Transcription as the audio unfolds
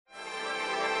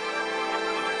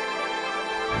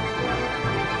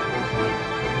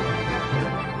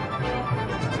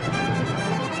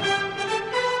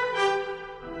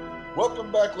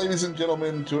Welcome back, ladies and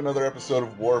gentlemen, to another episode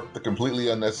of Warp, the completely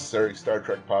unnecessary Star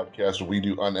Trek podcast where we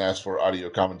do unasked for audio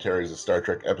commentaries of Star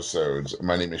Trek episodes.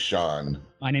 My name is Sean.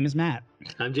 My name is Matt.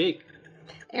 I'm Jake.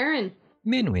 Aaron.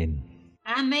 Minwin.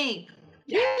 And me.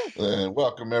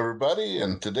 Welcome, everybody.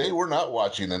 And today we're not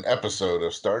watching an episode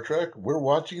of Star Trek. We're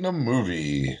watching a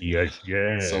movie. Yes.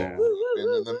 So we've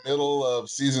been in the middle of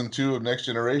season 2 of Next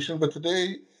Generation, but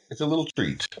today it's a little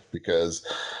treat because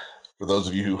for those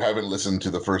of you who haven't listened to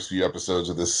the first few episodes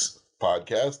of this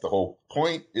podcast, the whole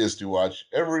point is to watch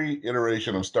every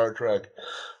iteration of Star Trek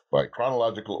by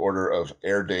chronological order of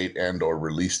air date and or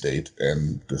release date.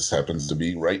 And this happens to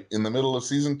be right in the middle of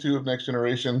season 2 of Next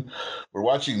Generation. We're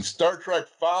watching Star Trek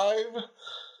V,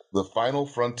 The Final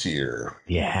Frontier.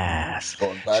 Yes.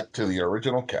 Going back to the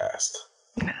original cast.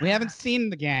 We haven't seen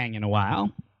the gang in a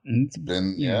while. It's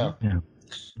been, yeah. The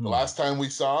last time we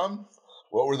saw them,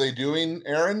 what were they doing,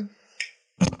 Aaron?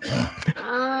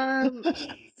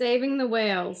 Saving the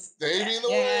whales. Saving the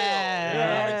whales.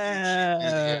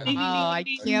 Yeah. Oh, I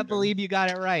can't believe you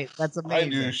got it right. That's amazing. I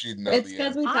knew she'd know It's the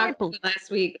because answer. we talked about it last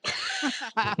week.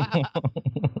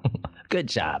 Good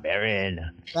job, Aaron.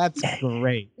 That's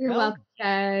great. You're welcome,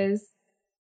 guys.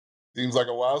 Seems like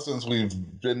a while since we've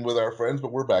been with our friends,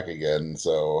 but we're back again.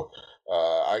 So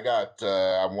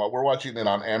we're watching it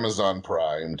on Amazon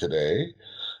Prime today.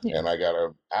 Yeah. And I got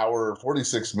an hour,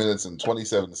 46 minutes, and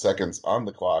 27 seconds on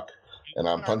the clock, and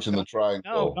I'm punching the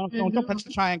triangle. No, don't punch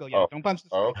the triangle yet. Don't punch the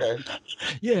triangle. Okay.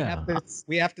 Yeah.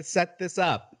 We have to set this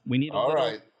up. We need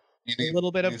a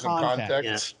little bit of context.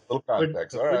 Yeah. Little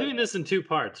context. We're doing this in 2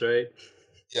 parts, right?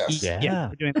 Yes. Yeah.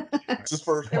 We're doing It's the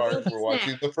first part. We're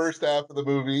watching the first half of the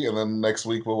movie, and then next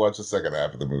week we'll watch the second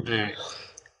half of the movie. All right.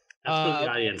 That's for the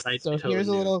audience. Here's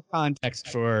a little context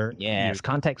for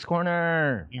context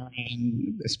corner.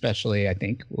 Aaron, especially, I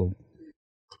think will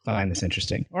find this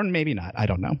interesting, or maybe not. I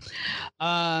don't know.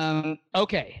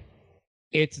 Okay,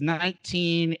 it's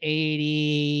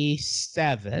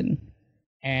 1987,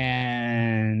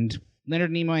 and Leonard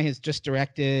Nimoy has just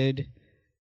directed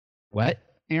what?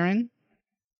 Aaron?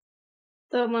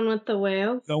 The one with the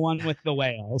whales? The one with the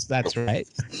whales, that's right.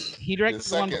 He directed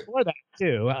the one before that,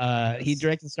 too. He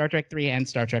directed Star Trek 3 and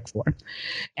Star Trek 4.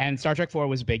 And Star Trek 4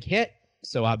 was a big hit,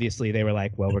 so obviously they were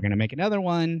like, well, we're going to make another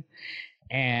one.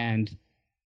 And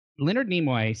Leonard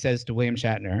Nimoy says to William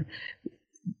Shatner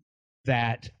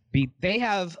that they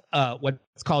have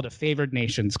what's called a favored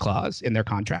nations clause in their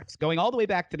contracts, going all the way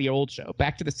back to the old show,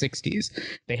 back to the 60s.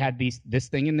 They had this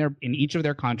thing in each of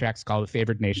their contracts called a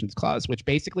favored nations clause, which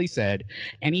basically said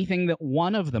anything that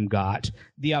one of them got,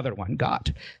 the other one got.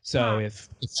 So if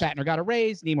Shatner got a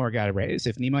raise, Nimoy got a raise.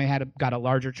 If Nimoy got a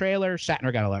larger trailer,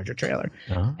 Shatner got a larger trailer.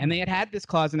 And they had this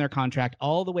clause in their contract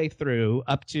all the way through,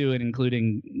 up to and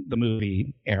including the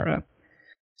movie era.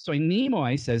 So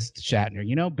Nimoy says to Shatner,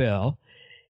 you know, Bill,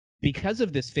 because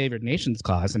of this favored nations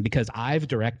clause and because I've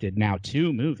directed now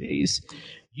 2 movies,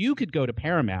 you could go to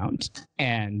Paramount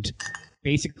and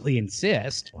basically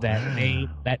insist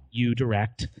that you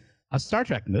direct a Star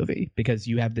Trek movie because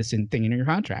you have this thing in your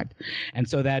contract. And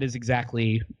so that is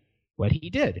exactly what he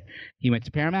did. He went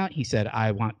to Paramount. He said, I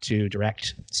want to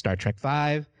direct Star Trek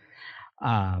V.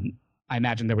 I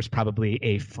imagine there was probably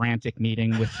a frantic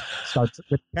meeting with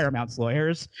Paramount's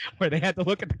lawyers where they had to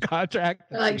look at the contract.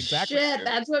 Like, shit,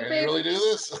 that's what Can you really do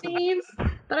this? means?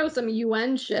 Thought it was some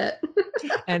UN shit.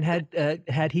 And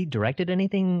had he directed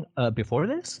anything before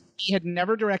this? He had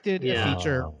never directed a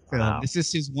feature film. Wow. This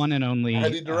is his one and only.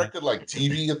 Had he directed like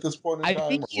TV at this point in time? I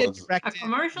think he had directed A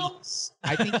commercial?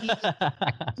 I think he.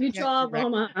 Mutual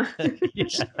Roma.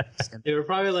 They were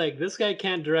probably like, this guy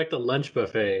can't direct a lunch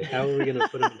buffet. How are we going to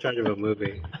put him in charge of a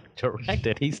movie?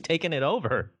 Directed. He's taken it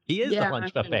over. He is the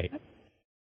lunch buffet.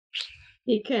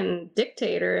 He can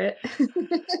dictator it.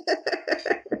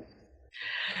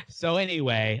 So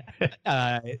anyway,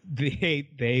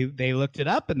 they looked it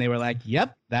up and they were like,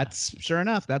 "Yep, that's sure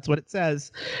enough. That's what it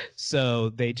says." So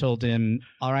they told him,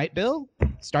 "All right, Bill,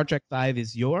 Star Trek V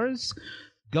is yours.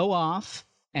 Go off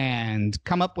and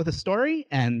come up with a story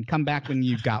and come back when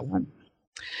you've got one."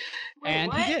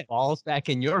 And he did. Balls back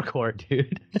in your court,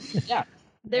 dude. Yeah.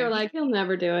 They were like, he'll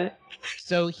never do it.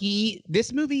 So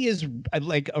this movie is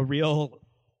like a real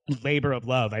labor of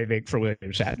love, I think, for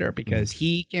William Shatner, because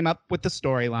he came up with the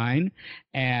storyline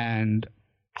and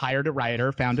hired a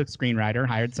writer, found a screenwriter,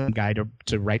 hired some guy to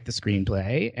write the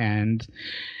screenplay, and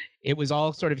it was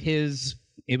all sort of his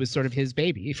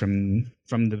baby from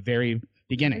the very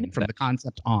beginning, from the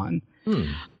concept on.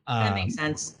 That makes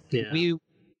sense. Yeah.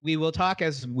 We will talk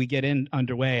as we get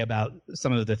underway about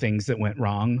some of the things that went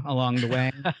wrong along the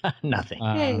way. Nothing.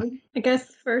 Hey, I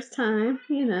guess first time,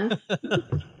 you know.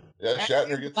 Yeah,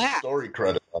 Shatner gets a story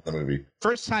credit on the movie.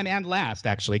 First time and last,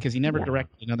 actually, because he never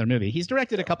directed another movie. He's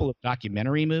directed a couple of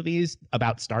documentary movies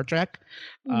about Star Trek,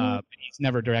 but he's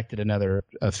never directed another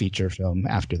feature film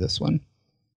after this one.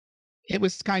 It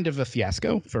was kind of a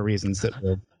fiasco for reasons that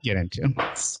we'll get into.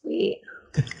 Sweet.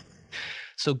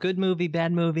 So good movie,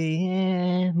 bad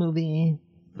movie, movie.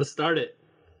 Let's start it.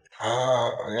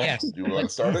 Yes. Do you want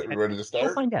to start it? We ready to We'll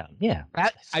start? find out. Yeah.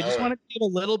 I just want to give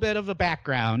a little bit of a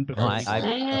background. Before I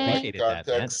appreciated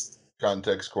that.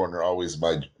 Context corner, always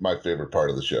my favorite part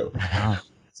of the show.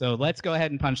 So let's go ahead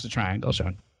and punch the triangle,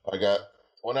 Sean. I got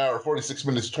 1 hour, 46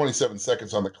 minutes, 27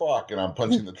 seconds on the clock, and I'm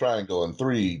punching the triangle in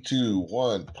 3, 2,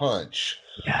 1, punch.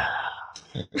 Yeah.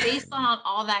 Based on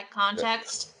all that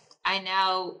context, I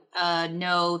now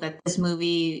know that this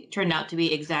movie turned out to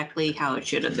be exactly how it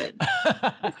should have been.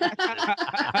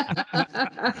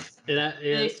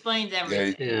 It explains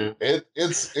everything. Yeah.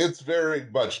 It's very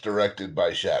much directed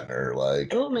by Shatner.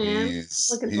 Like, Oh, man.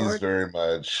 he's Forward. very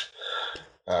much.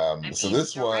 So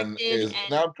this one is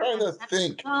now. I'm trying to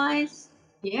think.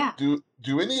 Yeah. Do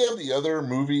any of the other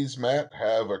movies, Matt,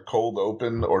 have a cold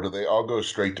open, or do they all go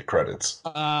straight to credits?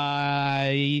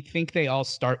 I think they all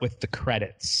start with the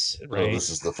credits, right? Oh,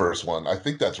 this is the first one. I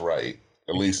think that's right,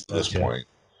 at least at this point.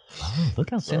 Oh,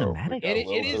 look how cinematic.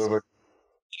 It is.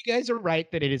 You guys are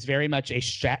right that it is very much a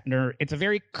Shatner. It's a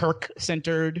very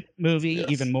Kirk-centered movie,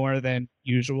 Yes. even more than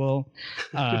usual.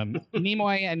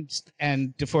 Nimoy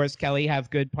and DeForest Kelley have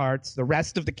good parts. The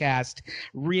rest of the cast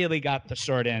really got the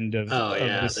short end of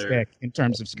the stick in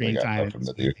terms of screen time.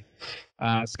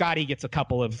 Scotty gets a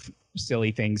couple of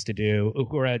silly things to do.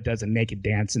 Uhura does a naked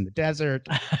dance in the desert.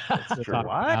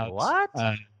 What?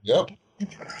 Yep.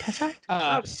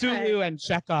 Sulu and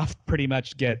Chekhov pretty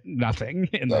much get nothing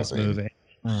in this movie.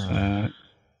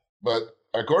 But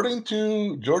according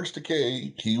to George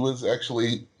Takei, he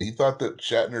thought that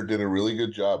Shatner did a really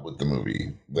good job with the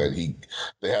movie. That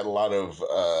they had a lot of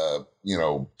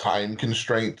time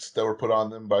constraints that were put on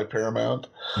them by Paramount,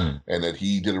 and that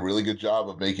he did a really good job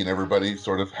of making everybody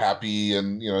sort of happy,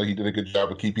 and he did a good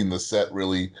job of keeping the set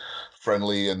really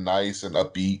friendly and nice and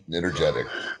upbeat and energetic.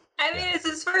 I mean, it's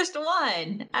his first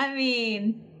one. I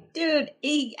mean, dude,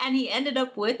 he ended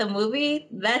up with a movie.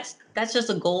 That's just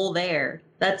a goal there.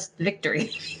 That's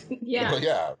victory. Yeah.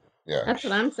 Well, yeah. That's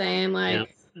what I'm saying.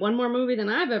 Like, one more movie than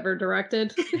I've ever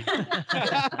directed.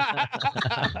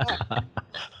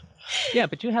 Yeah,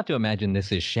 but you have to imagine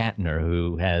this is Shatner,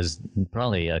 who has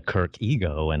probably a Kirk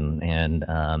ego, and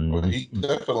Well, he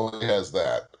definitely has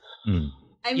that.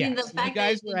 I mean, the fact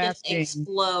that they just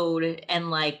explode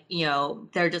and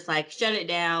they're just like, shut it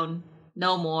down,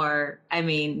 no more. I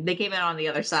mean, they came out on the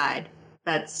other side.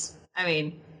 Yeah.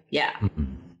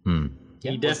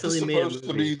 He definitely made supposed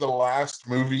to be the last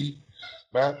movie,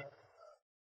 Matt?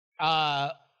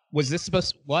 Was this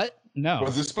supposed? What? No.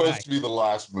 Was this supposed to be the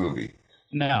last movie?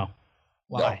 No.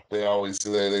 Why? No, they always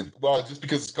say well, just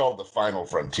because it's called The Final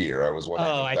Frontier. I was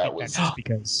wondering if that was. That's just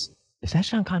because. Is that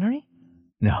Sean Connery?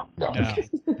 No. Okay.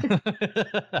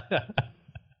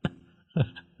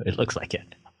 It looks like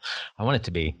it. I want it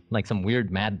to be like some weird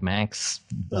Mad Max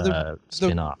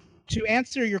spin-off. To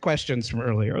answer your questions from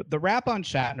earlier, the rap on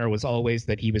Shatner was always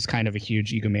that he was kind of a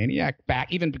huge egomaniac,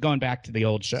 even going back to the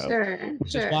old show. Sure.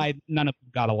 Which is why none of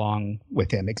them got along with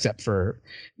him except for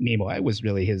Nimoy. It was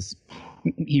really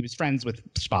he was friends with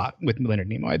Spock, with Leonard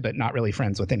Nimoy, but not really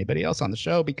friends with anybody else on the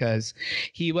show because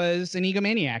he was an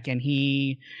egomaniac. And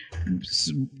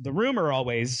the rumor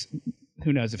always,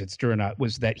 who knows if it's true or not,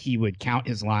 was that he would count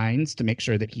his lines to make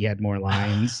sure that he had more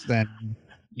lines than,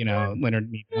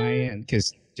 Leonard Nimoy, and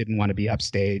because didn't want to be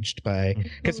upstaged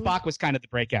because Spock was kind of the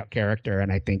breakout character,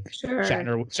 and I think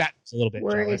Shatner was a little bit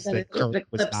jealous that Kirk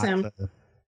was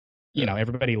not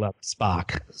everybody loved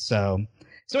Spock. So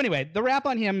anyway, the rap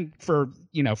on him for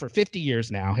 50 years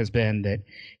now has been that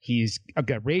he's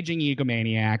a raging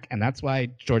egomaniac, and that's why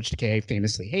George Takei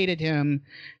famously hated him,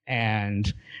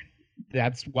 and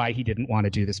that's why he didn't want to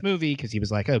do this movie, because he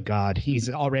was like, oh God, he's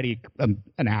already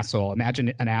an asshole.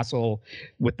 Imagine an asshole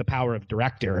with the power of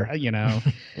director, Yeah.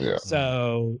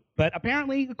 So, but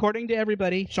apparently, according to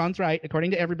everybody, Sean's right,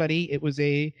 according to everybody,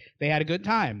 they had a good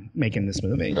time making this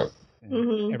movie.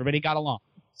 Mm-hmm. Everybody got along.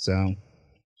 So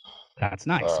that's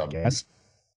nice, I guess.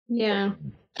 Yeah.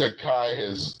 Takei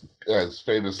has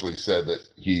famously said that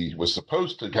he was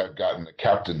supposed to have gotten a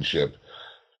captainship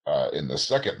in the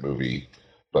second movie,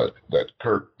 but that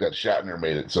Shatner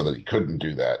made it so that he couldn't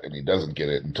do that, and he doesn't get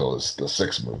it until it's the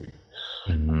sixth movie.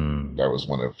 Mm-hmm. That was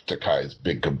one of Takei's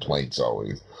big complaints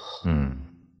always. Man,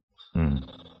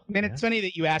 it's funny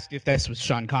that you asked if this was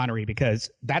Sean Connery, because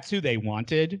that's who they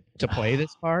wanted to play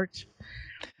this part.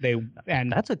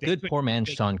 That's a good poor man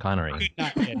Sean Connery. Could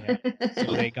not get it.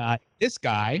 So they got this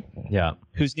guy,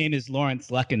 whose name is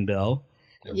Lawrence Luckinbill.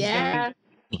 Yeah.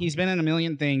 He's been in a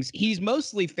million things. He's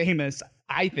mostly famous,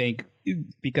 I think,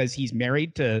 because he's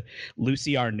married to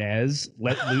Lucy Arnaz,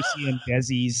 Lucy and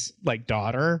Desi's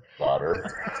daughter.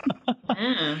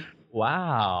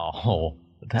 Wow.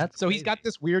 That's so crazy. He's got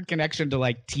this weird connection to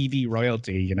TV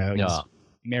royalty, He's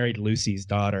married Lucy's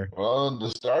daughter. Well, and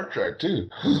the Star Trek too.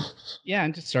 Yeah,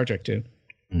 and to Star Trek too.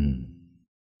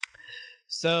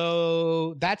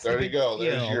 So that's there you go.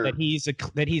 That he's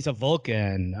a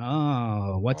Vulcan.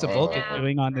 Oh, what's a Vulcan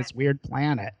doing on this weird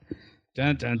planet?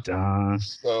 Dun dun dun.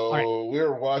 So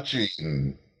we're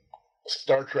watching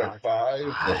Star Trek V,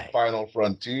 The Final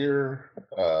Frontier.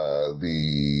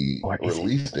 The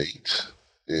release date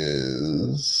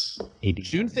is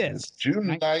June 5th.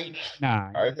 June 9th.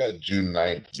 I got June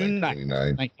 9th. June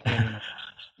 9th.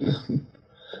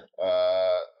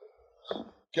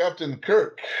 Captain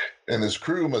Kirk and his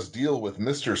crew must deal with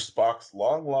Mr. Spock's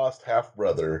long-lost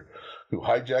half-brother who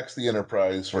hijacks the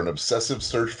Enterprise for an obsessive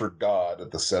search for God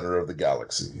at the center of the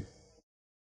galaxy.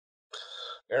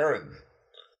 Aaron,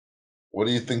 what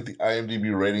do you think the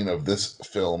IMDb rating of this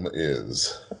film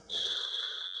is?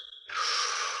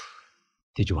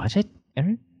 Did you watch it,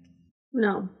 Aaron?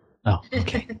 No. Oh,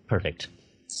 okay. Perfect.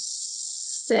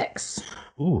 6.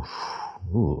 Ooh.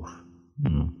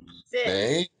 6.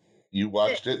 May, you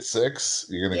watched 6. it 6.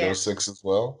 You're gonna go 6 as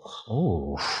well.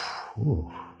 Ooh.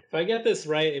 If I get this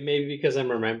right, it may be because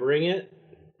I'm remembering it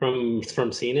from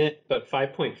seeing it, but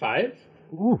 5.5.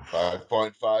 Ooh.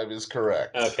 5.5 is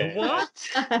correct. Okay. What?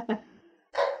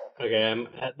 Okay,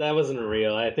 that wasn't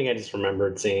real. I think I just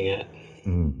remembered seeing it.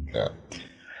 Yeah.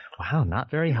 Wow, not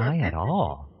very high at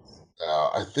all.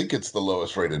 I think it's the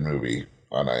lowest rated movie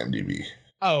on IMDb.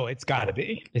 Oh, it's got to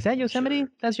be. Is that Yosemite?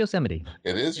 That's Yosemite.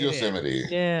 It is Yosemite.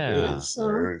 Yeah. It is.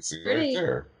 See right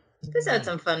there. This had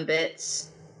some fun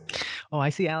bits. Oh, I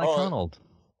see Alex Honnold.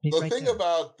 The thing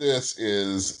about this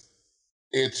is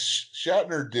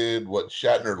Shatner did what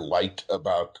Shatner liked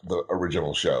about the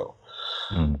original show.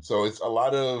 So it's a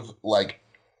lot of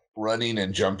running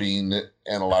and jumping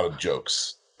and a lot of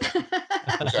jokes.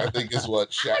 Which I think is what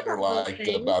Shatner liked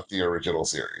about the original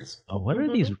series. Oh, what are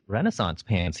these Renaissance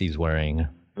pants he's wearing?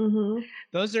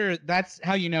 That's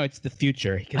how you know it's the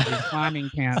future, because his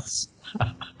climbing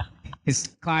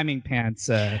pants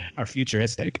are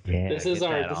futuristic. Yeah, this is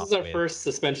our first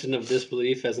suspension of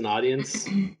disbelief as an audience.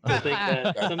 To think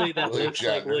that somebody that looks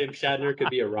like William Shatner could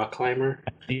be a rock climber.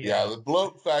 Yeah, the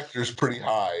bloat factor is pretty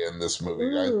high in this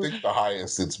movie. I think the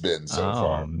highest it's been so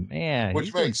far. Oh man,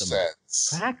 which makes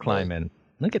sense. Crack climbing.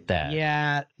 Look at that.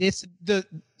 Yeah,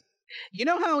 you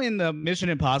know how in the Mission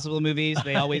Impossible movies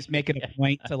they always make it a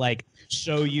point to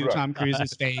show you Tom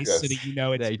Cruise's face so that you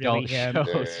know it's really him.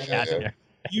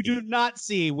 You do not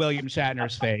see William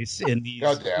Shatner's face in these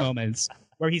moments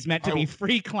where he's meant to be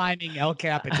free climbing El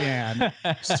Capitan.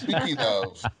 Speaking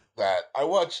of that, I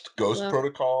watched Ghost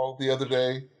Protocol the other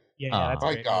day. Yeah,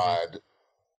 my God.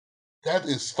 That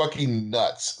is fucking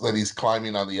nuts that he's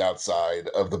climbing on the outside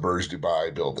of the Burj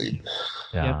Dubai building.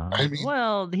 Yeah. I mean,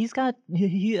 well, he's got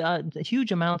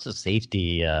huge amounts of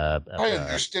safety. I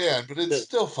understand, but it's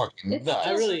still fucking nuts.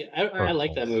 I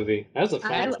like that movie. That was a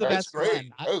fun That's the best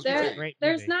great. That was great.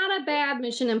 There's not a bad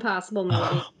Mission Impossible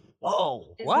movie. Oh,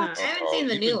 what? I haven't seen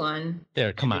the new one.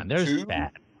 Come on. There's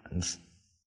bad ones.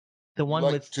 The one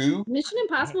with 2? Mission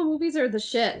Impossible movies are the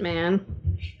shit, man.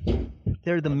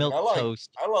 They're the milk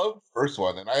toast. I love the first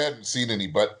one, and I hadn't seen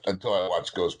any until I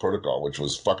watched Ghost Protocol, which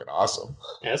was fucking awesome.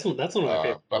 Yeah, that's one of my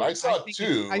favorite. But I saw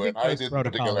 2, and I didn't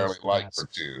particularly like for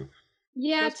 2.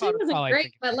 Yeah, 2 wasn't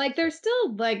great, but they're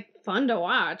still fun to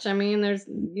watch. I mean,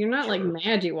 you're not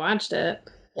mad you watched it.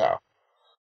 Yeah.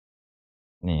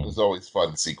 There's always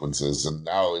fun sequences, and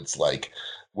now it's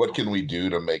what can we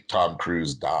do to make Tom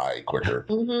Cruise die quicker?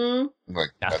 Nothing.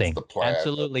 That's the plan.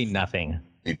 Absolutely nothing.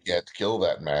 You can't kill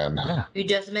that man. Yeah. You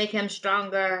just make him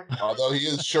stronger. Although he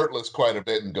is shirtless quite a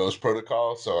bit in Ghost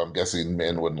Protocol, so I'm guessing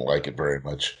men wouldn't like it very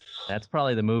much. That's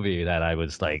probably the movie that I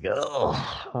was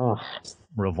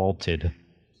revolted.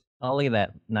 Oh, look at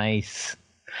that. Nice.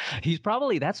 That's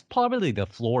probably the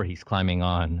floor he's climbing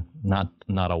on, not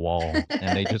a wall.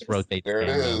 And they just rotate. There it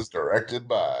is, directed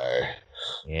by.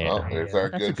 Yeah. Well, there's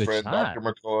our good friend, shot. Dr.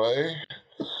 McCoy.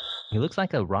 He looks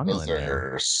like a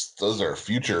Romulan. Those are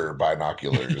future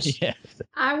binoculars. Yes.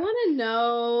 I want to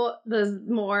know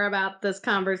more about this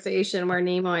conversation where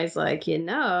Nimoy's I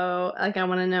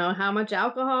want to know how much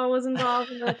alcohol was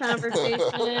involved in the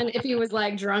conversation. If he was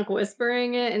drunk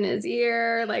whispering it in his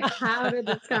ear, how did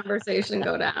this conversation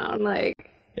go down?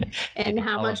 And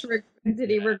how much did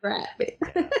he regret?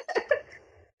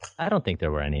 I don't think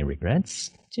there were any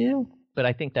regrets, too. But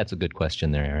I think that's a good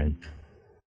question there, Aaron.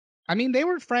 I mean, they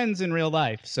were friends in real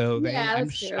life, so I'm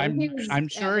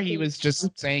sure he was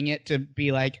just saying it to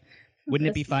be like, wouldn't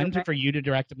it be fun for you to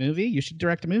direct a movie? You should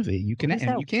direct a movie. You can,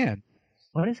 and you can.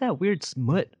 What is that weird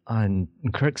smut on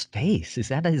Kirk's face? Is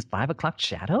that his 5 o'clock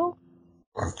shadow?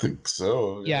 I think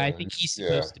so. Yeah, I think he's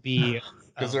supposed to be.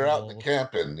 Because they're out in the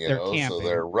camping, so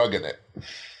they're rugging it.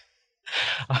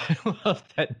 I love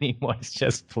that Nimoy's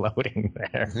just floating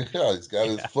there. Yeah, he's got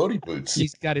his floaty boots.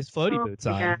 He's got his floaty boots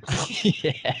on.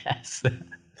 Yes.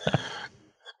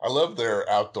 I love their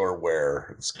outdoor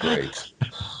wear. It's great.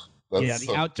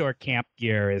 The outdoor camp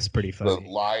gear is pretty funny. The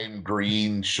lime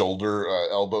green shoulder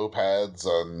elbow pads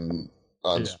on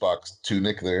Spock's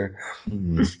tunic there.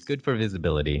 Good for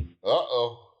visibility.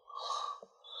 Uh-oh.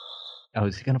 Oh,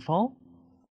 is he going to fall?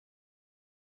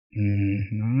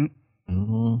 Mm-hmm.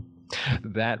 Mm-hmm.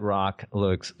 That rock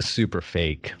looks super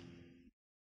fake.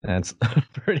 That's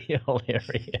pretty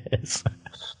hilarious.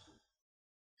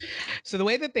 So the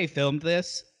way that they filmed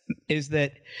this is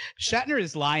that Shatner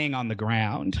is lying on the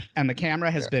ground and the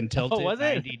camera has been tilted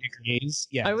 90 degrees.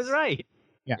 Yeah, I was right.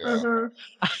 Yeah.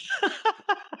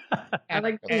 And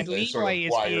Nimoy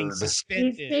is being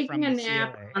suspended. He's taking a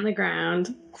nap on the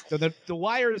ground. So the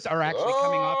wires are actually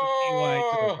coming off of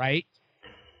Nimoy to the right.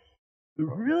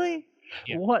 Really?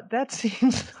 Yeah. What? That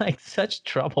seems like such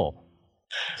trouble.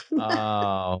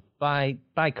 Oh, bye,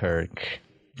 Kirk.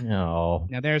 No.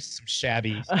 Now there's some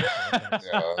shabby.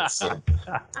 So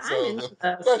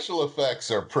the special effects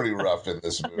are pretty rough in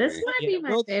this movie. This might be my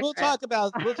favorite. We'll talk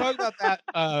about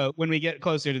that when we get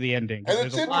closer to the ending. And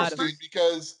it's interesting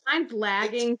because mine's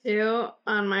lagging too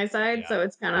on my side, so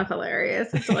it's kind of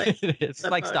hilarious. It's like it's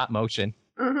like stop motion.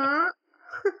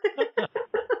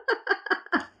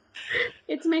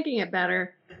 It's making it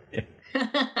better.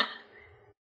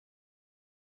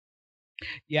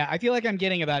 Yeah, I feel like I'm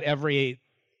getting about every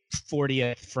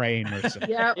 40th frame or something.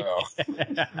 Yep.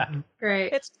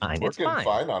 Great. It's fine. We're getting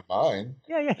fine on mine.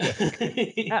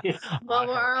 Yeah. Well,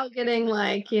 we're all getting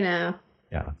Yeah.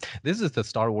 This is the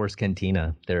Star Wars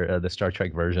Cantina. They're the Star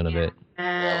Trek version of it.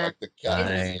 Like the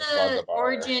cat. Is this the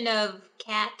origin of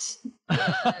Kat,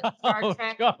 Star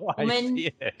Trek woman?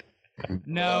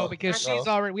 No, because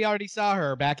we already saw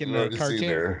her back in the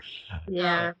cartoon.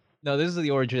 Yeah. No, this is the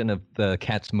origin of the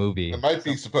Cats movie. It might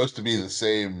be supposed to be the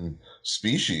same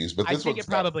species, but this one's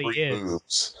probably got 3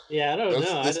 boobs. Yeah, I don't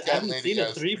know. I haven't seen a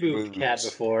 3-boob cat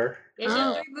before. It's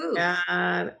a 3 boobs.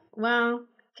 God. Well,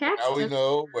 cats. Now we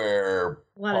know where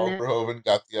Paul Verhoeven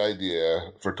got the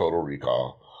idea for Total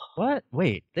Recall. What?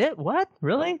 Wait, what?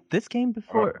 Really? This came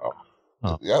before?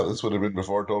 Yeah, this would have been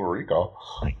before Total Recall.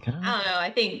 Oh my God. I don't know.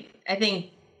 I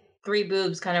think 3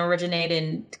 boobs kind of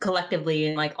originated collectively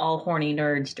in like all horny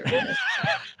nerds during this.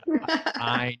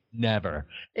 I never.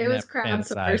 It was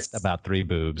crowdsourced about 3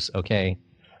 boobs. Okay.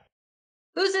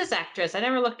 Who's this actress? I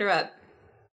never looked her up.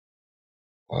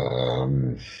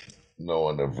 No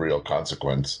one of real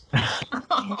consequence.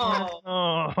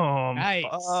 Oh, nice.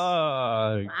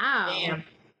 Wow. Damn.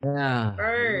 Yeah.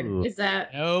 Bird. Ooh. Is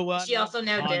that? No one. Is she also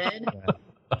now dead?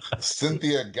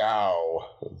 Cynthia Gao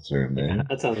is her name.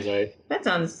 That sounds right. That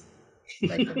sounds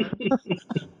like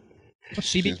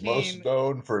She's most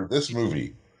known for this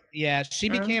movie. Yeah, she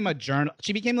became a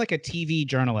She became like a TV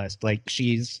journalist. Like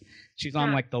she's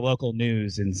on like the local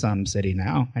news in some city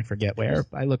now. I forget where.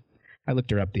 I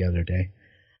looked her up the other day.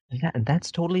 Yeah, and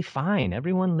that's totally fine.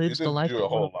 Everyone lives the life. Do a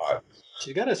whole lot.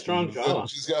 She's got a strong jaw.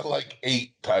 She's got like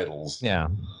 8 titles. Yeah,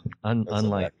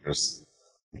 unlike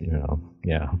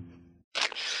yeah.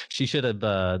 She should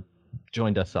have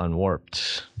joined us on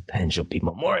Warped. Then she'll be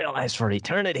memorialized for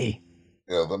eternity.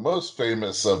 Yeah, the most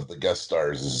famous of the guest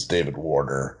stars is David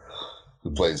Warner,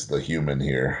 who plays the human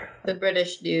here. the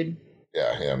British dude.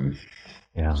 Yeah, him.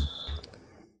 Yeah.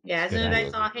 Yeah, as soon as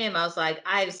I saw him, I was like,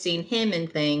 I've seen him in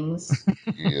things.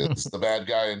 He is the bad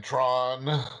guy in Tron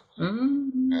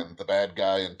and the bad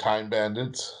guy in Time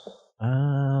Bandits.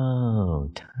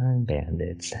 Oh, Time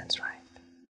Bandits. That's right.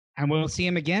 And we'll see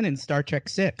him again in Star Trek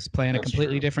 6, playing a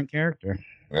completely different character.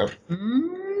 Yep.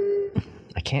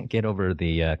 I can't get over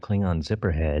the Klingon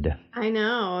zipper head. I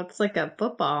know. It's like a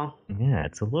football. Yeah,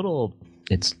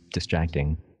 it's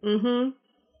distracting.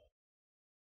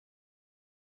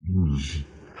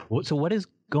 So what is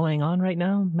going on right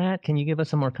now, Matt? Can you give us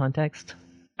some more context?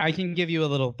 I can give you a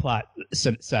little plot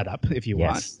setup if you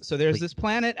want. So there's this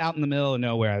planet out in the middle of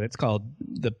nowhere that's called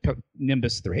the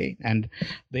Nimbus 3. And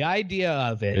the idea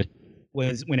of it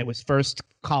was, when it was first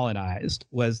colonized,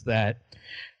 was that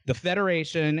the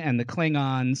Federation and the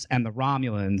Klingons and the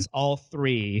Romulans, all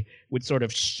three, would sort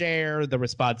of share the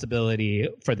responsibility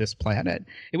for this planet.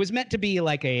 It was meant to be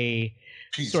like a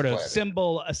peace sort of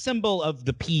planet. a symbol of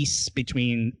the peace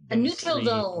between a neutral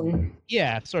zone.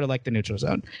 Yeah, sort of like the neutral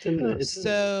zone.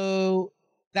 So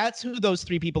that's who those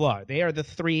three people are. They are the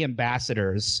three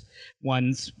ambassadors.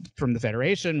 One's from the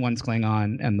Federation, one's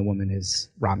Klingon, and the woman is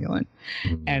Romulan.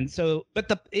 Mm-hmm. And so,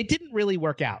 but it didn't really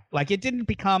work out. Like, it didn't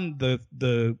become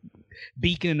the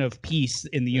beacon of peace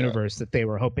in the universe that they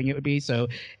were hoping it would be. So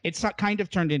it's not kind of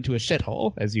turned into a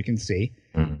shithole, as you can see.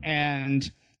 Mm-hmm. And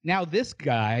now this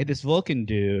guy, this Vulcan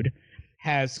dude,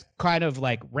 has kind of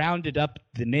like rounded up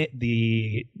the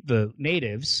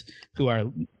natives who are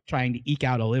trying to eke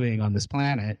out a living on this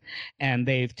planet, and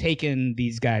they've taken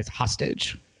these guys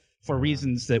hostage for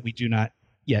reasons that we do not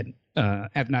yet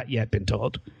have not yet been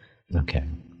told. Okay,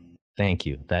 thank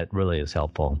you. That really is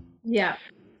helpful. Yeah,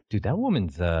 dude, that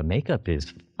woman's makeup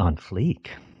is on fleek.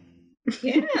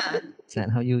 Yeah, is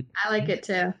that how you? I like it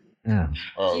too. Yeah.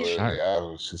 Oh,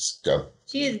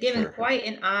 she is given quite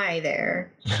an eye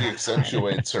there. She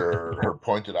accentuates her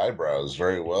pointed eyebrows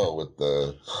very well with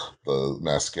the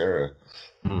mascara.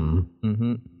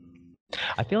 Mm-hmm.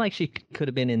 I feel like she could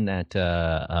have been in that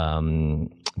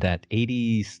that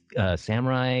 80s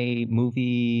samurai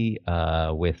movie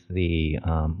with the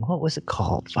what was it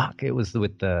called? Fuck, it was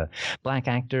with the black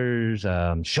actors,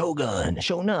 Shogun. Do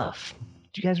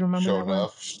you guys remember that one?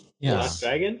 Yeah. The Last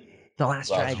Dragon? The Last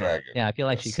Dragon. Yeah, I feel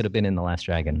like she could have been in The Last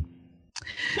Dragon.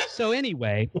 So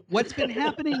anyway, what's been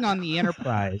happening on the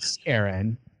Enterprise,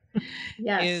 Aaron,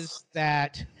 is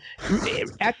that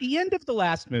at the end of the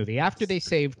last movie, after they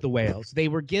saved the whales, they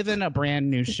were given a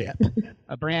brand new ship,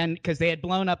 because they had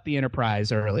blown up the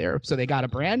Enterprise earlier. So they got a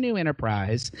brand new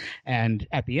Enterprise, and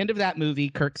at the end of that movie,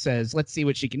 Kirk says, "Let's see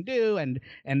what she can do," and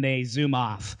they zoom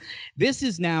off. This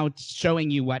is now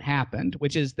showing you what happened,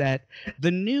 which is that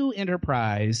the new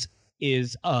Enterprise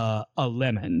is a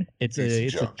lemon. It's a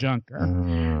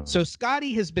junker. So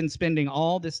Scotty has been spending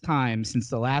all this time since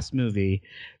the last movie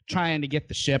trying to get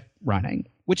the ship running,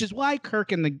 which is why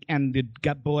Kirk and the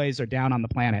boys are down on the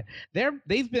planet.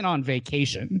 They've been on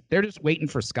vacation. They're just waiting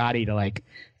for Scotty to like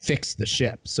fix the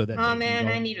ship so that. Oh man,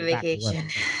 I need a vacation.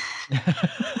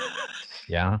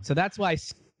 Yeah. So that's why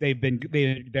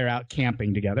they're out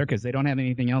camping together, because they don't have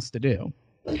anything else to do.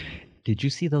 Did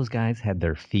you see those guys had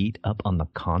their feet up on the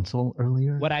console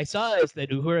earlier? What I saw is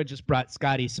that Uhura just brought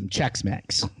Scotty some Chex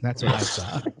Mix. That's what I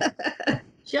saw.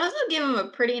 She also gave him a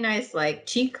pretty nice like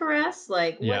cheek caress.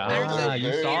 Like, yeah,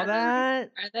 you saw that?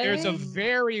 There's a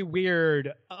very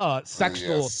weird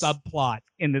sexual subplot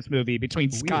in this movie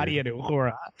between Scotty and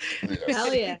Uhura.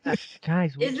 Hell yeah,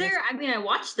 guys! Is there? I mean, I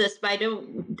watched this, but I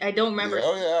don't remember.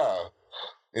 Oh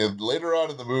yeah. And later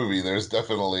on in the movie, there's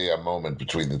definitely a moment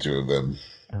between the two of them.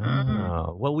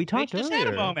 Oh, well, we talked earlier. She just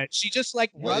had a moment. She just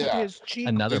like rubbed his cheek.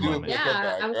 Another moment.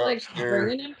 Yeah, I was like, she's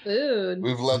bringing in food.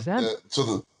 We've let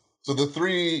so the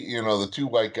three, the two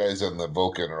white guys and the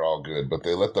Vulcan are all good, but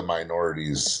they let the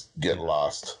minorities get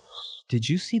lost. Did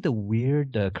you see the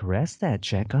weird caress that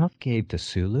Chekhov gave to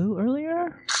Sulu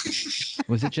earlier?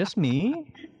 Was it just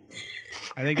me?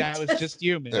 I think that was just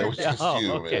you, man. It was just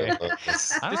you, okay. man.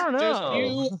 I don't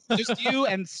know. Just you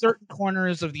and certain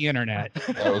corners of the internet.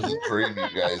 That was a dream you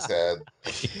guys had.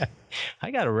 Yeah.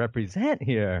 I got to represent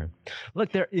here.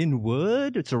 Look, they're in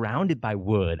wood, surrounded by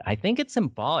wood. I think it's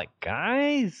symbolic,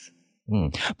 guys.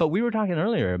 But we were talking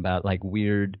earlier about like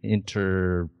weird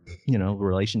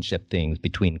relationship things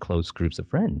between close groups of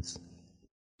friends.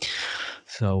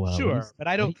 So sure, but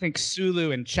I don't think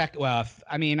Sulu and Chekhov.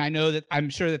 I mean, I'm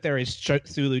sure that there is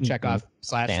Sulu Chekhov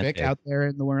 / Vic out there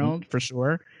in the world for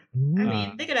sure. I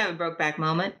mean, they could have a Brokeback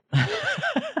moment.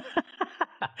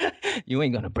 You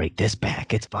ain't gonna break this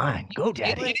back. It's fine. Go,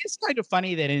 Daddy. It is kind of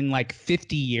funny that in like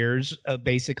 50 years of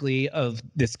basically of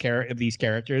these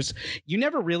characters, you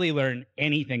never really learn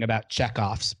anything about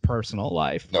Chekhov's personal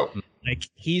life. No, like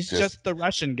he's just the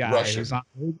Russian guy who's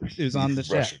on the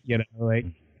ship. Like.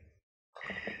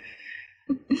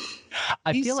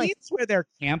 These scenes where they're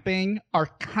camping are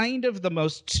kind of the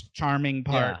most charming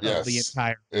part of the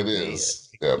entire movie. It is.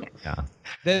 Yep.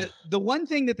 Yeah. The one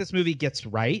thing that this movie gets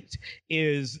right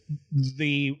is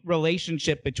the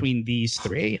relationship between these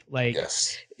three. Like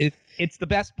it's the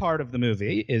best part of the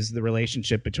movie is the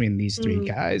relationship between these three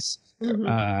guys.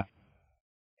 Mm-hmm.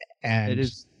 And it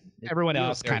is everyone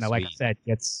else kind of like I said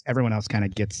gets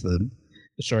the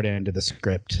short end of the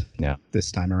script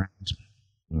this time around.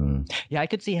 Yeah, I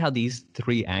could see how these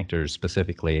three actors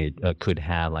specifically could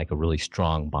have like a really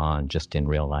strong bond just in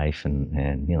real life,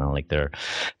 and you know, like they're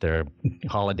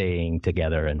holidaying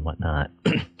together and whatnot,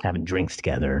 having drinks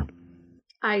together,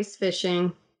 ice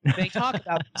fishing. They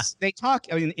talk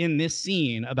in this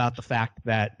scene about the fact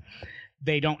that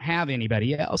they don't have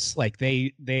anybody else. Like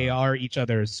they are each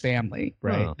other's family,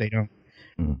 right? Oh. They don't.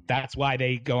 That's why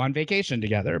they go on vacation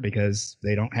together, because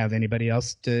they don't have anybody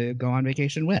else to go on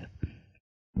vacation with.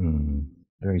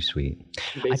 Very sweet.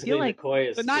 Basically, I feel like,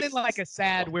 but not in like a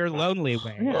sad, we're lonely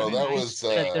way. Oh, that was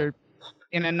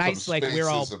in a nice, like we're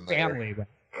all family way.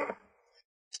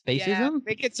 Spacism? Yeah,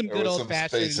 they get some good old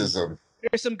fashioned.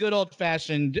 There's some good old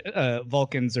fashioned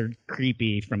Vulcans are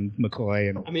creepy from McCoy,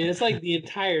 and I mean, it's like the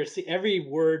entire every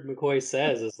word McCoy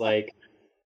says is like,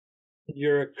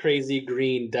 "You're a crazy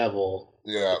green devil."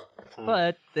 Yeah,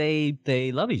 but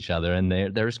they love each other and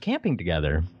there's camping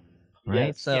together, right?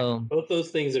 Yes, so both those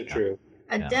things are true.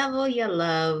 A devil you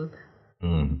love.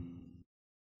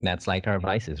 That's like our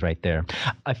vices right there.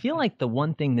 I feel like the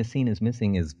one thing this scene is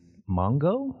missing is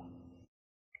Mongo.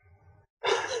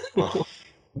 What's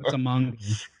a Mongo?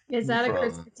 Is that a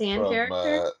Chris Kattan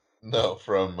character? No,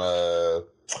 from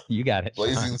you got it.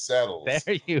 Blazing Saddles.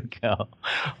 There you go.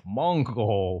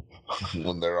 Mongo.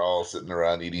 When they're all sitting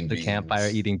around eating the beans. Campfire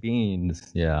eating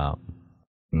beans. Yeah.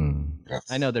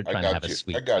 I know they're trying to have a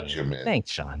sweet. I got you, man.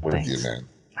 Thanks, Sean. With Thanks. you, man.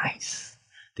 Nice.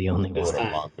 The only one. What a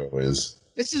Mongo is.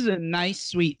 This is a nice,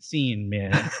 sweet scene,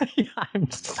 man.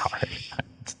 I'm sorry.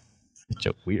 I'm such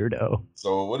a weirdo.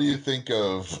 So, what do you think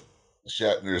of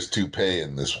Shatner's toupee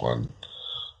in this one?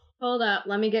 Hold up,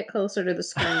 let me get closer to the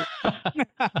screen.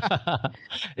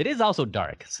 It is also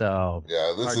dark, so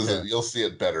yeah, this is you'll see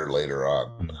it better later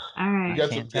on. All right, you got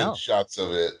some good shots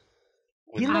of it.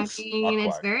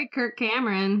 It's very Kirk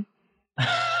Cameron.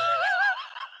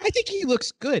 I think he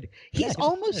looks good. He's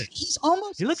almost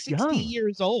he looks 60 young.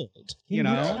 years old. You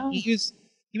know, he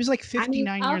was like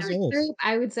 59 years old. Group,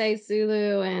 I would say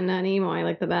Sulu and Nimoy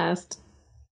look the best.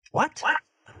 What?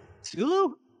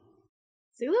 Sulu?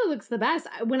 Sulu looks the best.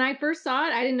 When I first saw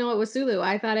it, I didn't know it was Sulu.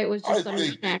 I thought it was just some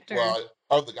actor. Well,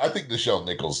 I think Nichelle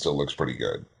Nichols still looks pretty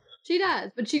good. She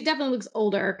does, but she definitely looks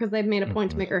older because they've made a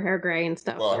point to make her hair gray and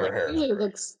stuff. Well, so her hair Sulu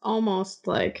looks almost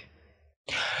like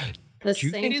the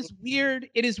same. It is weird.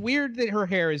 It is weird that her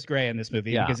hair is gray in this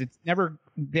movie because it's never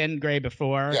been gray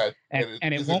before,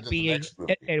 and it won't be.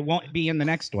 It won't be in the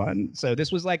next one. So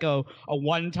this was like a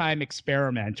one-time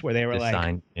experiment where they were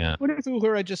what if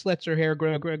Uhura just lets her hair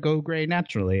go gray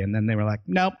naturally? And then they were like,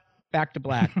 nope, back to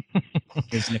black.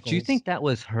 Do you think that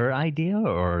was her idea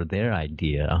or their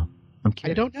idea?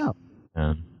 I don't know.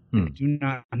 I do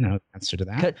not know the answer to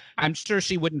that. I'm sure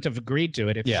she wouldn't have agreed to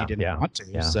it if she didn't want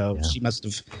to. So she must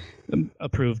have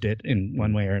approved it in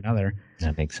one way or another.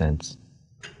 That makes sense.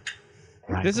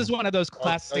 Right. This is one of those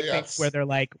classic things where they're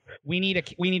like, we need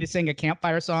to sing a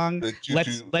campfire song.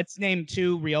 Let's name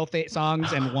two real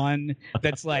songs and one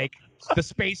that's like the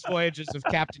space voyages of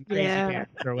Captain Crazy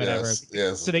Pants or whatever.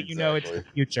 Yes, so that you know it's the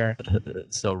future.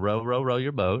 So row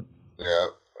your boat. Yeah.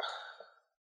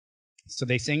 So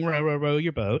they sing row, row, row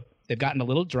your boat. They've gotten a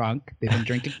little drunk. They've been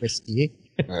drinking whiskey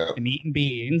and eating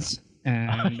beans.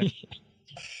 And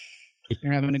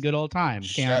they're having a good old time.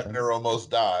 Shatner almost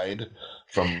died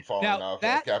from falling off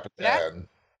the Capitan.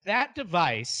 That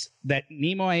device that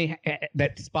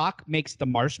that Spock makes the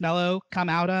marshmallow come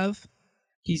out of,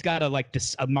 he's got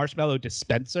a marshmallow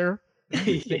dispenser.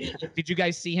 Did you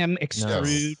guys see him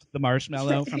extrude the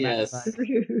marshmallow from that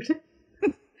device?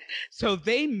 So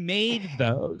they made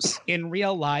those in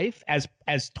real life as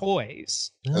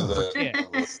toys.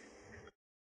 Nice.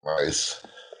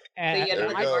 And so you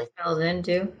had marshmallows in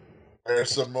too. There's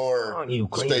some more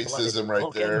spacism right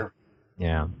there.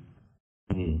 Yeah.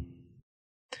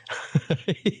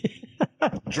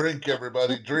 Drink,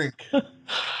 everybody, drink.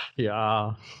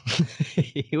 Yeah.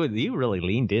 He really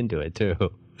leaned into it too.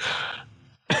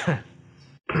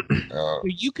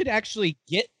 You could actually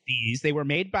get these. They were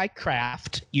made by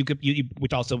Kraft.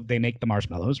 Which also they make the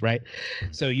marshmallows, right?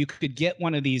 So you could get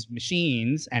one of these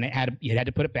machines, and you had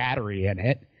to put a battery in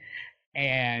it,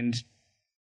 and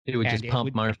it would just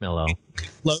pump marshmallow.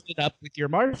 Load it up with your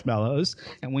marshmallows,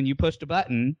 and when you pushed a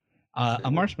button,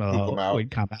 a marshmallow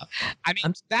would come out. I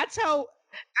mean, that's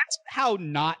how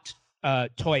not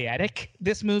toyetic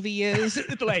this movie is.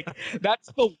 Like,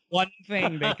 that's the one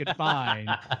thing they could find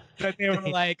that they were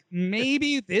like,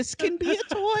 maybe this can be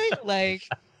a toy. Like,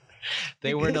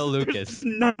 they were no Lucas.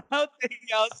 Nothing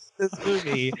else in this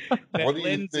movie that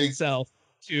lends itself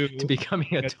to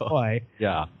becoming a toy.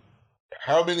 Yeah.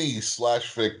 How many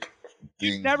slash fic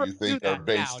things you think are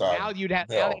based on. Now you'd have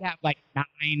now they'd have like 9.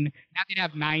 Now they'd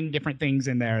have 9 different things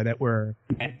in there that were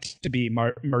meant to be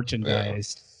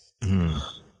merchandised. Yeah.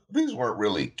 These weren't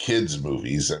really kids'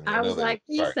 movies. I was like,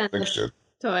 please send a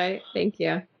toy. Thank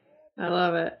you. I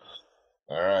love it.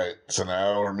 All right, so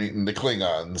now we're meeting the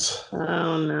Klingons.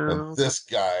 Oh no! And this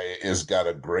guy has got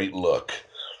a great look.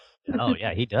 Oh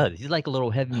yeah, he does. He's like a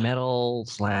little heavy metal /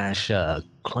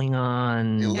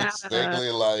 Klingon. He looks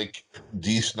vaguely like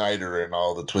Dee Snider in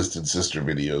all the Twisted Sister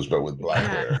videos, but with black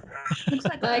hair. Looks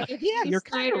like if you're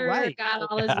kind of right. Got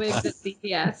all his wigs at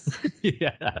CBS.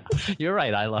 Yeah, you're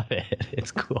right. I love it.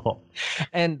 It's cool.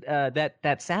 And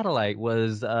that satellite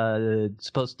was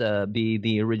supposed to be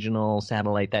the original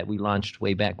satellite that we launched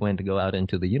way back when to go out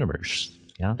into the universe.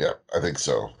 Yeah. Yeah, I think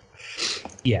so.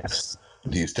 Yes.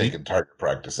 He's taking target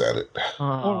practice at it.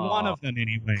 Or one of them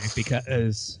anyway,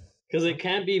 because it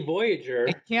can't be Voyager.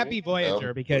 It can't be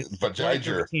Voyager because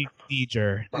Voyager became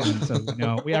Voyager. And so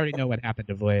we already know what happened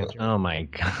to Voyager. Oh my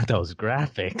God, those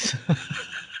graphics.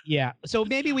 Yeah. So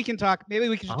maybe we can talk. Maybe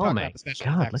we can talk about the special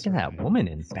effects. Look at that woman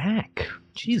in back.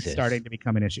 Jesus. It's starting to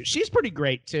become an issue. She's pretty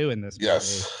great too in this movie.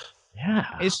 Yes. Yeah.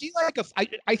 Is she like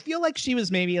I feel like she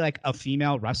was maybe like a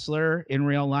female wrestler in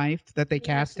real life that they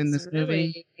cast in this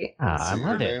movie. I love it.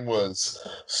 Her name was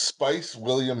Spice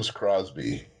Williams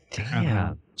Crosby.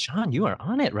 Damn. John, you are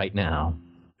on it right now.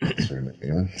 That's her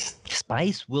name.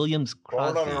 Spice Williams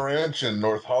Crosby. Born on a ranch in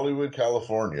North Hollywood,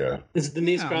 California. This is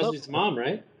Denise Crosby's mom,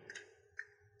 right?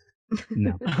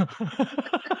 No.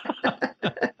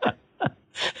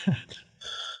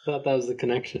 Thought that was the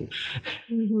connection.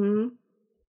 Mm-hmm.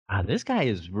 This guy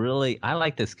is really. I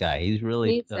like this guy. He's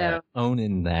really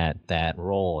owning that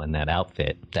role and that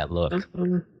outfit, that look.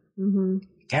 Mm-hmm. Mm-hmm.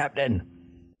 Captain,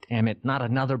 damn it! Not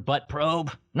another butt probe.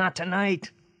 Not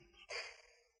tonight.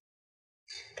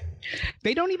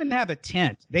 They don't even have a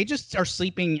tent. They just are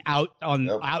sleeping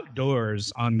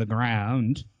outdoors on the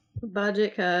ground.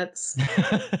 Budget cuts.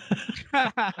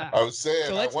 I was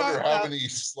saying, I wonder how many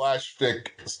 /fic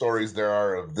stories there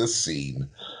are of this scene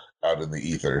out in the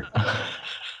ether.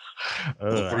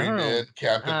 The 3 men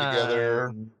camping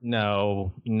together.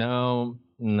 No. Then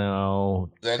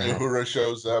Uhura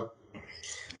shows up.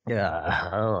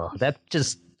 Yeah. That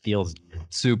just feels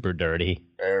super dirty.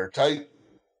 Airtight.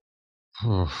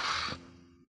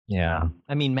 Yeah.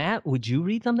 I mean, Matt, would you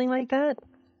read something like that?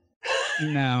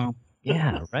 No.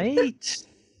 Yeah, right?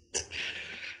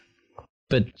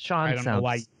 But Sean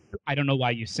I don't know why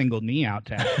you singled me out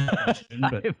to ask the question,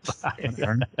 but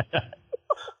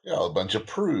yeah, a bunch of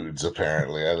prudes,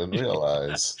 apparently. I didn't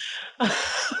realize.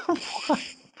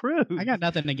 Prudes? I got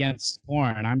nothing against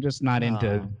porn. I'm just not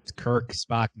into Kirk,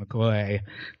 Spock, McCoy.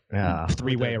 Yeah.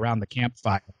 3-way around the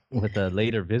campfire. With a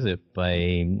later visit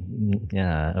by,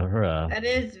 Uhura. That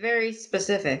is very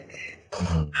specific.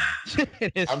 I'm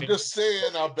just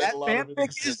saying, I'll bet a lot of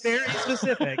it is very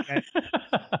specific.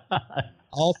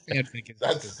 All fanfic is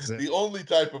specific. The only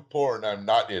type of porn I'm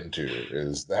not into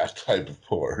is that type of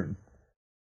porn.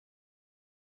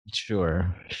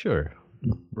 Sure.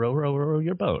 Row, row, row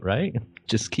your boat, right?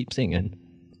 Just keep singing.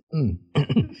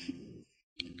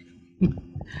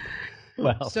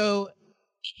 Well, so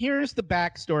here's the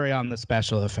backstory on the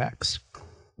special effects.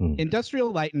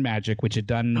 Industrial Light and Magic, which had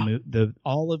done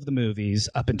all of the movies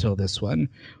up until this one,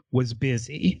 was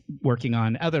busy working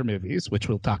on other movies, which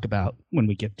we'll talk about when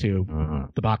we get to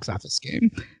the box office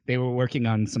game. They were working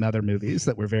on some other movies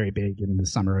that were very big in the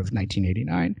summer of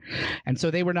 1989. And so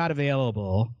they were not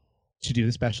available to do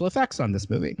the special effects on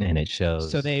this movie. And it shows.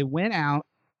 So they went out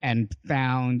and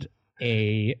found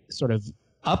a sort of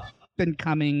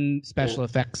up-and-coming special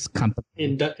effects company.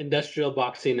 Industrial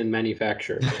Boxing and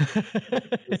Manufacture.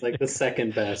 It's like the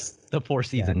second best. The Four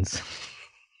Seasons. Yeah.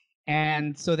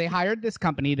 And so they hired this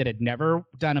company that had never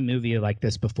done a movie like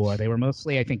this before. They were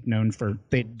mostly, I think, known for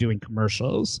doing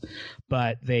commercials,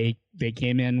 but they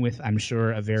came in with, I'm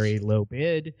sure, a very low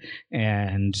bid,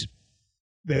 and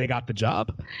they got the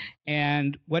job.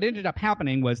 And what ended up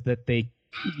happening was that they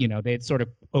had sort of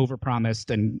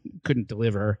overpromised and couldn't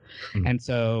deliver. And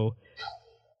so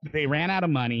they ran out of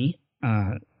money,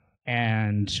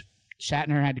 and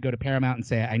Shatner had to go to Paramount and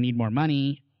say, I need more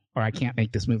money or I can't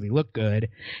make this movie look good.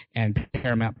 And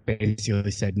Paramount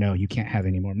basically said, no, you can't have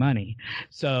any more money.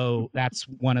 So that's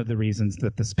one of the reasons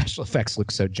that the special effects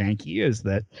look so janky, is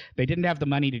that they didn't have the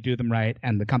money to do them right,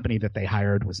 and the company that they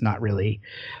hired was not really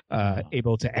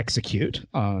able to execute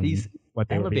on these what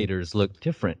they elevators look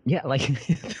different. Yeah, like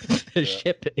the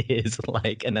ship is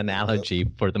like an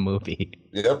analogy for the movie.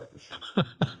 Yep.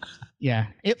 Yeah,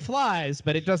 it flies,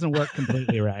 but it doesn't work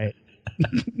completely right.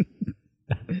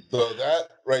 So that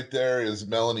right there is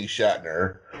Melanie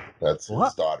Shatner, That's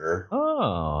his daughter.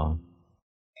 Oh.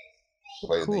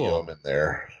 Playing the yeoman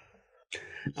there.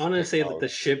 I want to say that the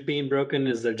ship being broken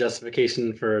is their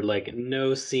justification for like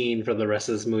no scene for the rest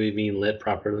of this movie being lit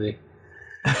properly.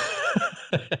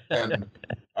 And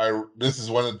this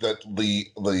is one of the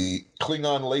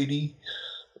Klingon lady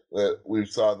that we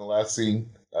saw in the last scene.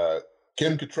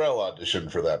 Kim Cattrall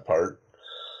auditioned for that part,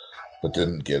 but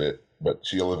didn't get it. But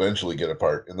she'll eventually get a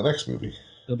part in the next movie.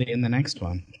 She'll be in the next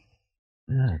one.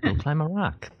 Go climb a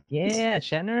rock. Yeah,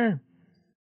 Shatner.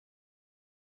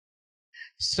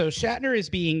 So Shatner is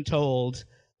being told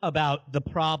about the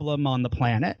problem on the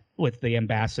planet with the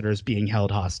ambassadors being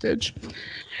held hostage.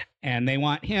 And they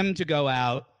want him to go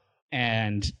out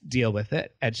and deal with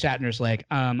it. And Shatner's like,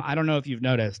 I don't know if you've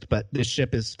noticed, but this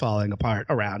ship is falling apart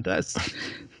around us.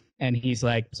 And he's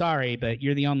like, sorry, but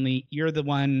you're the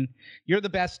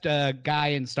best guy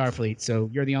in Starfleet. So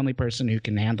you're the only person who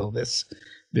can handle this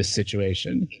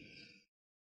situation.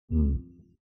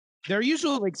 Their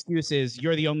usual excuse is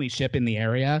you're the only ship in the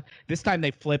area. This time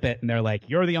they flip it and they're like,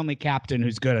 you're the only captain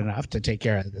who's good enough to take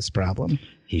care of this problem.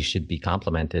 He should be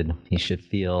complimented. He should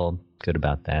feel good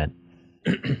about that.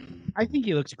 I think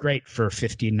he looks great for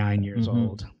 59 years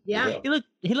old. Yeah.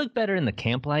 He looked better in the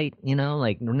camp light, you know,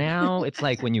 like now it's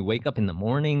like when you wake up in the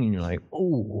morning and you're like,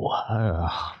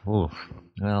 well,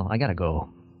 I gotta go.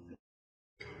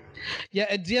 Yeah,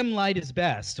 a dim light is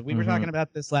best. We were talking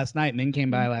about this last night. Min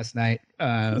came by last night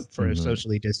for a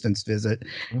socially distanced visit,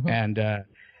 and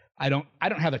I don't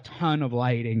have a ton of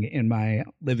lighting in my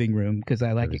living room because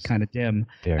I like it kind of dim.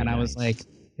 And I was like,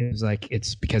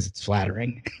 it's because it's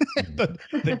flattering.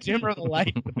 the dimmer the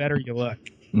light, the better you look.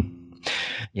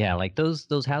 Yeah, like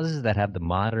those houses that have the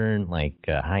modern, like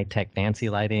high tech,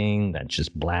 fancy lighting that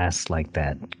just blasts like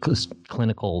that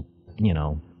clinical, you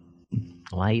know.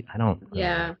 Light, I don't really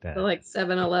like that. The like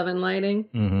 7-Eleven lighting.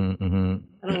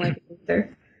 I don't like it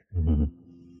either.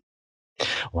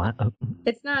 What?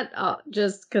 It's not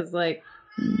just because like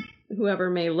whoever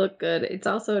may look good. It's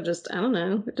also just, I don't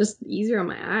know, just easier on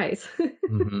my eyes.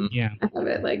 Yeah. I have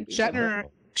it like Shatner.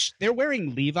 They're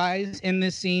wearing Levi's in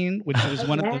this scene, which was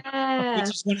one of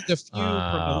the few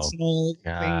promotional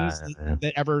things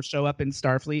that ever show up in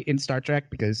Starfleet in Star Trek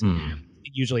because.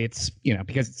 Usually it's,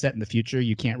 because it's set in the future,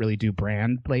 you can't really do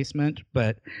brand placement,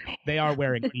 but they are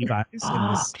wearing Levi's in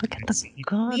this. Look at the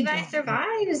gun. Levi's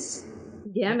survives.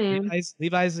 Yeah, man.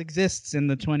 Levi's exists in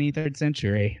the 23rd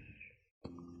century.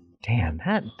 Damn,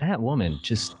 that woman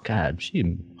just, God, she's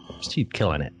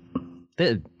killing it.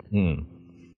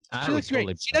 She looks great.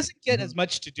 She doesn't get as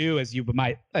much to do as you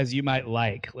might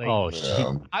like.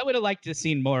 I would have liked to have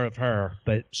seen more of her,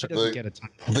 but she doesn't get a ton.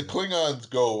 The Klingons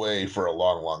go away for a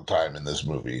long, long time in this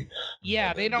movie.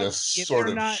 Yeah, they don't just sort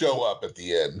of show up at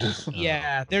the end.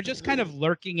 Yeah, they're just kind of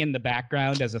lurking in the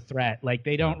background as a threat. Like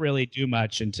they don't really do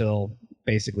much until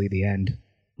basically the end.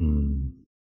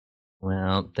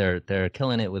 Well, they're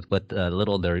killing it with what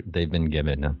little they've been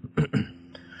given.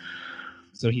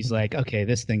 So he's like, okay,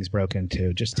 this thing's broken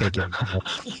too. Just take it.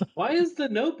 Why is the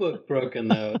notebook broken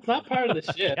though? It's not part of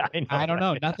the ship. I don't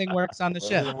know. Nothing works on the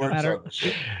ship.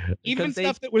 Even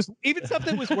stuff that was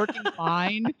working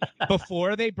fine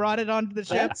before they brought it onto the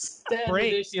ship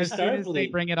breaks as soon as they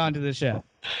bring it onto the ship.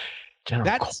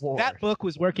 That book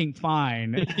was working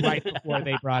fine right before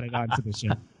they brought it onto the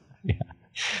ship. Yeah.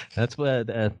 That's what,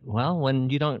 when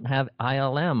you don't have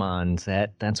ILM on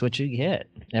set, that's what you get.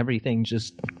 Everything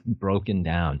just broken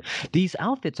down. These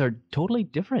outfits are totally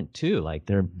different, too. Like,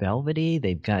 they're velvety.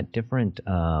 They've got different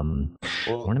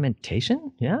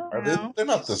ornamentation. Yeah. They're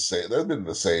not the same. They've been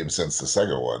the same since the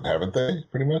second one, haven't they?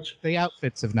 Pretty much? The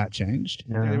outfits have not changed.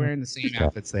 Yeah. They're wearing the same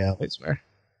outfits they always wear.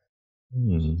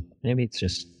 Maybe it's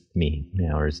just me,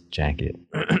 or his jacket.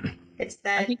 It's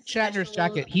that. I think Shatner's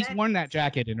jacket. He's worn that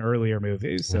jacket in earlier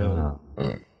movies. So,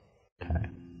 okay.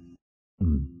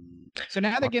 So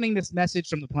now they're getting this message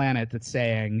from the planet that's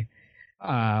saying,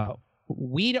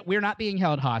 we're not being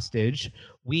held hostage.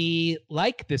 We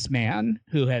like this man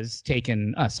who has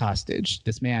taken us hostage.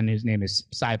 This man whose name is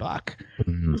Sybok,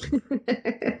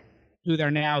 who they're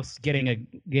now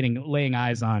laying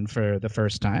eyes on for the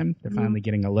first time. They're finally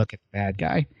getting a look at the bad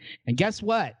guy. And guess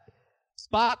what?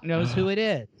 Spock knows who it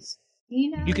is.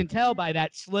 You can tell by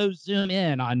that slow zoom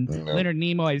in on Leonard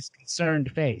Nimoy's concerned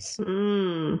face.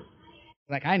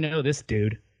 Like, I know this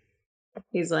dude.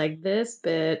 He's like, this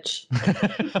bitch.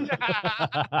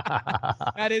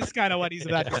 That is kind of what he's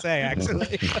about to say,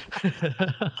 actually.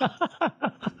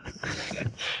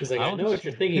 He's like, I know what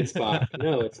you're thinking, Spock.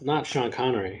 No, it's not Sean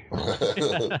Connery.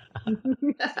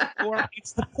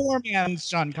 It's the poor man's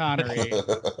Sean Connery.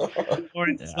 Or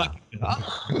it's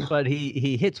But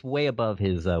he hits way above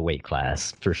his weight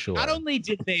class for sure. Not only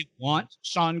did they want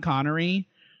Sean Connery,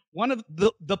 one of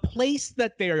the place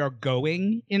that they are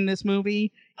going in this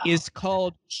movie is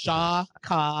called Shah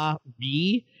Ka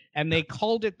Ree, and they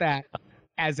called it that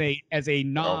as a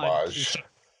nod to Sean.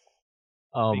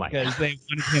 Oh my God. Because they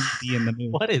wanted him to be in the movie.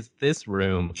 What is this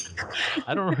room?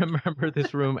 I don't remember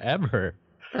this room ever.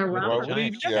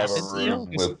 We've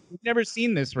never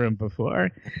seen this room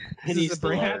before. This is a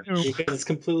brand new because it's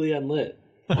completely unlit.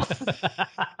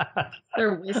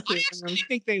 They're whiskey. I actually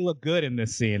think they look good in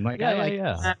this scene. Like,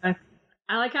 I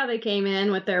like how they came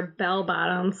in with their bell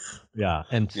bottoms. Yeah,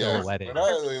 and silhouetted.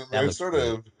 They're sort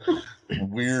of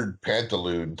weird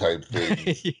pantaloon type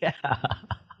things. Yeah.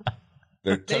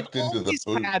 They're tucked into the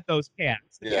boot. They've had those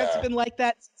pants. The pants have been like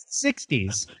that since the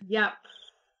 60s. Yep.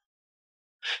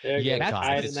 Yeah,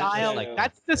 that's the style.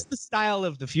 That's just the style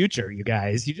of the future, you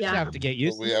guys. You just have to get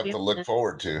used to it. We have to look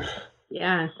forward to.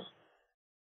 Yeah.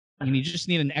 And you just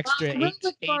need an extra 8 inches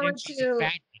of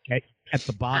fabric at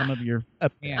the bottom of your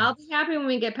pants. I'll be happy when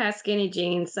we get past skinny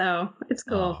jeans, so it's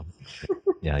cool.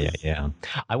 Yeah.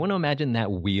 I want to imagine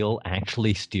that wheel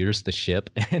actually steers the ship,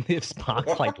 and if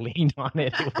Spock like leaned on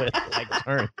it, it would like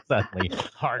turn suddenly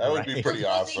hard. That would be pretty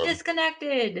awesome.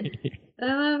 Disconnected. I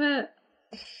love it.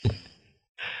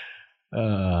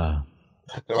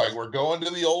 They're like, we're going to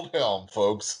the old helm,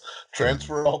 folks.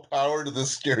 Transfer all power to the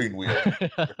steering wheel.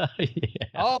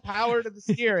 All power to the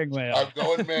steering wheel. I'm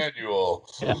going manual.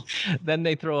 Then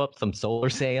they throw up some solar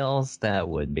sails. That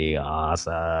would be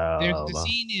awesome.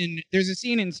 There's a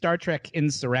scene in Star Trek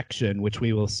Insurrection, which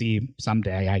we will see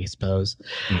someday, I suppose,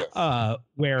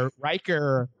 where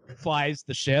Riker flies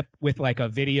the ship with like a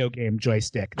video game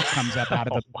joystick that comes up out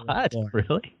of the what? floor.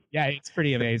 Really? Yeah, it's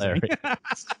pretty amazing.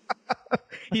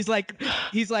 He's like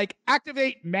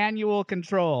activate manual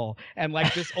control, and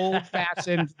like this old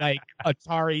fashioned like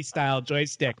Atari style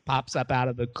joystick pops up out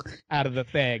of the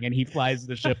thing, and he flies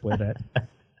the ship with it.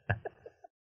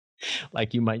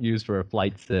 Like you might use for a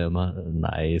flight sim.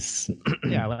 Nice.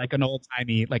 Yeah, like an old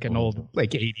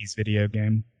 80s video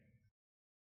game.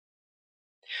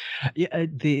 Yeah,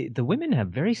 the women have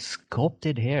very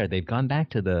sculpted hair. They've gone back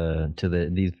to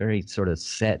these very sort of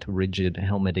set, rigid,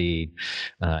 helmety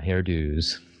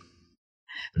hairdos.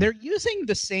 They're using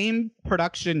the same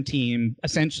production team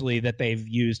essentially that they've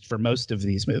used for most of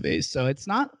these movies. So it's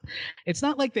not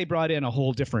like they brought in a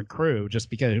whole different crew just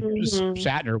because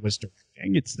Shatner was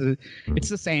directing. It's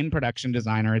the same production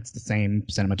designer. It's the same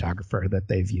cinematographer that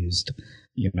they've used,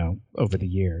 over the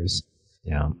years.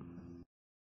 Yeah.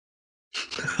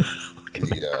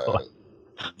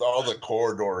 All the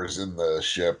corridors in the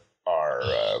ship are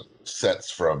sets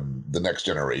from the Next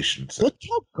Generation set. Look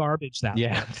how garbage that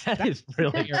was. That is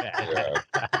really bad.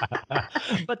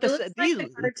 But it looks like a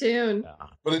cartoon.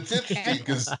 But it's interesting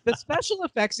because the special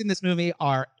effects in this movie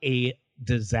are a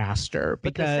disaster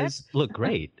because the look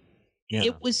great. Yeah.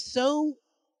 It was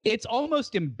it's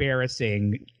almost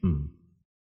embarrassing.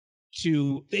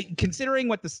 Considering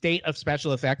what the state of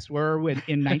special effects were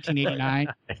in 1989,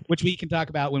 which we can talk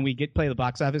about when we play the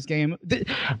box office game.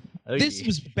 This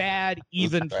was bad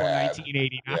even for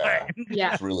 1989.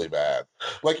 Yeah, it's really bad.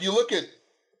 Like you look at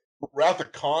Wrath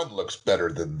of Khan looks better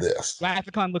than this. Wrath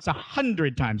of Khan looks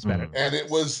 100 times better. And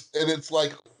it's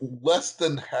like less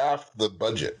than half the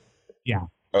budget. Yeah.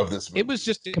 Of this movie. It was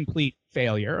just a complete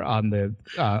failure on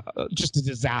just a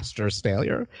disastrous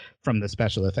failure from the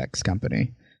special effects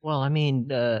company. Well, I mean,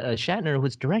 Shatner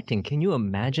was directing. Can you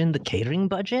imagine the catering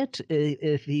budget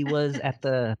if he was at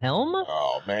the helm?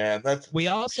 Oh man, They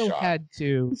also had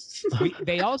to.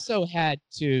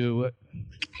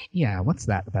 Yeah, what's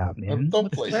that about, man?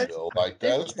 Don't play Bill like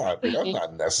that. That's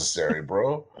not necessary,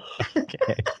 bro.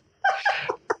 Okay.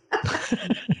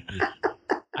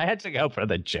 I had to go for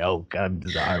the joke. I'm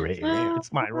sorry.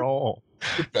 It's my role.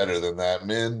 You're better than that,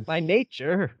 man. My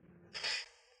nature.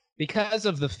 Because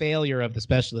of the failure of the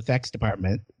special effects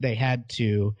department, they had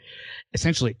to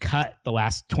essentially cut the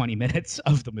last 20 minutes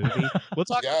of the movie. We'll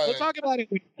talk about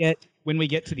it when we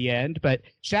get to the end, but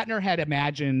Shatner had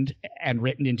imagined and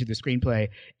written into the screenplay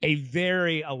a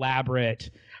very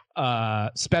elaborate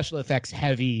special effects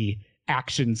heavy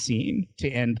action scene to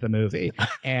end the movie.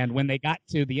 And when they got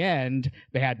to the end,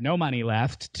 they had no money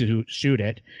left to shoot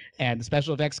it, and the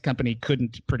special effects company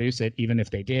couldn't produce it even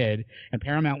if they did, and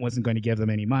Paramount wasn't going to give them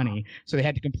any money, so they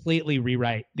had to completely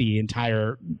rewrite the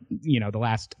entire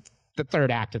the third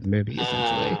act of the movie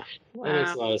essentially. That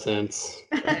makes a lot of sense.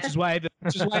 Which is why the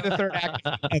third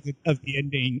act of the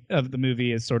ending of the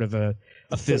movie is sort of a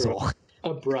fizzle.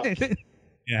 Abrupt.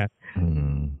 Yeah.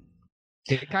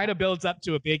 It kind of builds up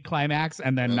to a big climax,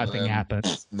 and then nothing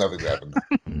happens. Nothing happens.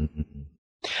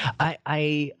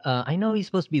 I know he's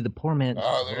supposed to be the poor man.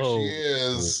 Oh, there she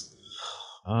is.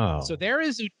 Oh, so there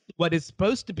is what is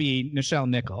supposed to be Nichelle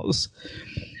Nichols.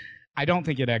 I don't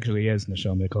think it actually is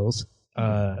Nichelle Nichols.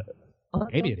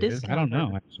 Maybe it is. I don't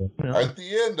know. Actually, at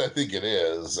the end, I think it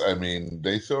is. I mean,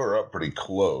 they throw her up pretty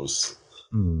close.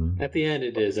 At the end,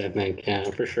 it is. I think, yeah,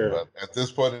 for sure. But at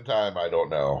this point in time, I don't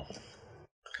know.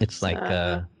 It's like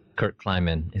Kurt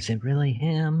Kleiman. Is it really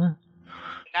him?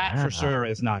 That for sure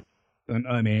is not.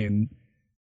 I mean,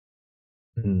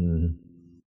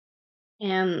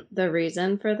 and the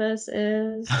reason for this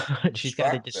is she's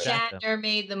got to distract Shatner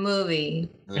made the movie.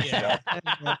 Yeah.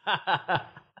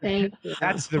 Thank you.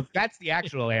 That's the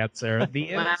actual answer.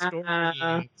 The end story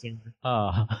answer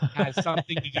has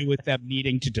something to do with them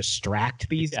needing to distract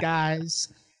these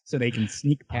guys so they can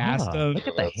sneak past them. Look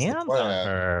at the hands on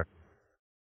her.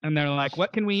 And they're like,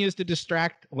 "What can we use to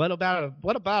distract? What about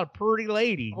a pretty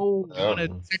lady doing a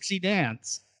sexy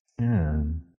dance?" Yeah.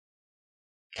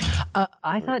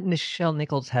 I thought Nichelle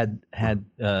Nichols had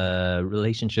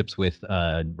relationships with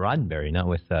Roddenberry, not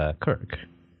with Kirk.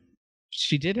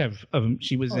 She did have.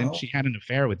 She had an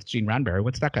affair with Gene Roddenberry.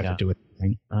 What's that got to do with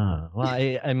anything? Well,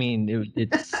 I mean,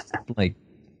 it's like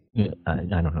I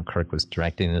don't know. Kirk was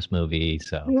directing this movie,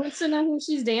 so Who wants to know who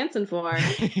she's dancing for?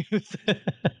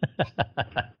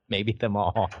 maybe them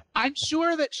all. I'm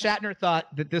sure that Shatner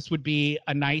thought that this would be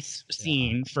a nice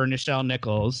scene for Nichelle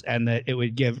Nichols, and that it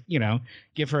would give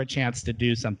her a chance to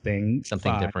do something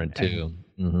fun. Different too.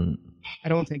 Mm-hmm. I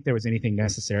don't think there was anything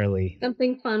necessarily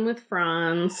Something fun with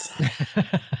Franz.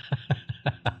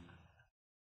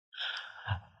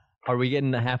 Are we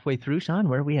getting halfway through, Sean?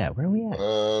 Where are we at?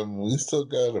 We still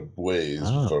got a ways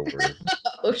before we're...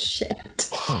 Oh, shit.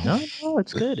 No,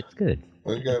 it's good. It's good.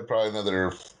 We got probably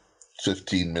another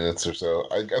 15 minutes or so.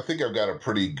 I think I've got a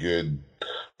pretty good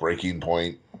breaking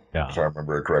point, if I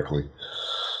remember it correctly.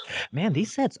 Man,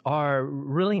 these sets are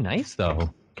really nice,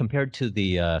 though, compared to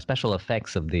the special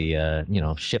effects of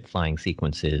the ship flying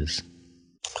sequences.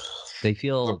 They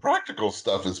feel the practical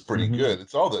stuff is pretty good.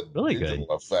 It's all the really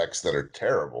digital effects that are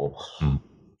terrible.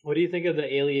 What do you think of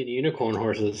the alien unicorn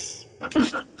horses?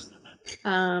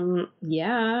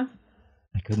 Yeah.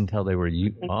 I couldn't tell they were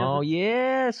you. Oh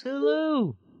yes,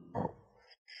 Hulu.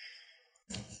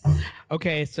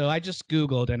 Okay, so I just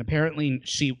Googled, and apparently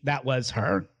that was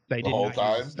her. They did not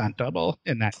use a stunt double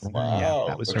in that. Wow, yeah,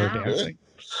 that was her dancing.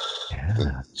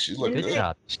 Yeah, she looked good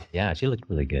job. Yeah, she looked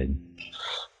really good.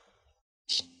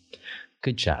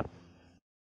 Good job.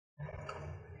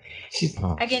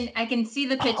 I can see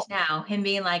the pitch now. Him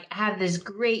being like, "I have this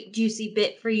great juicy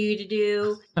bit for you to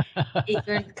do. You're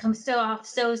gonna come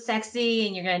so sexy,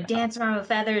 and you're gonna dance around with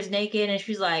feathers naked." And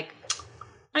she's like,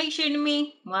 "Are you shooting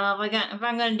me? Well, if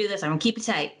I'm gonna do this, I'm gonna keep it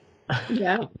tight."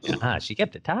 Yeah. She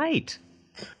kept it tight.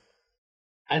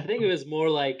 I think it was more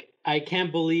like, "I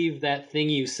can't believe that thing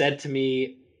you said to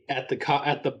me at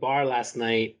the bar last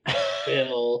night,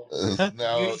 Bill.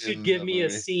 You should give me a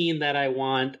scene that I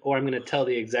want, or I'm going to tell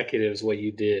the executives what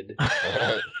you did."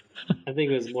 I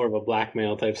think it was more of a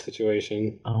blackmail type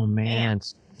situation. Oh man,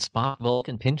 Spock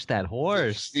Vulcan pinched that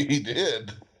horse. He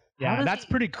did. Yeah, that's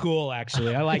pretty cool,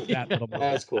 actually. I like that little bit.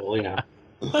 That's cool, yeah.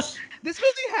 This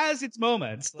movie has its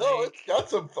moments. No, it's got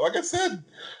some. Like I said,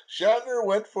 Shatner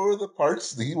went for the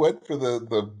parts. He went for the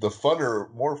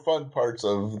funner, more fun parts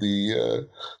of the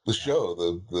show,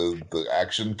 the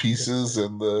action pieces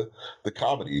and the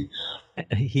comedy.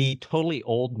 He totally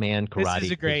old man karate. This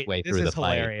is a great. Way This through is the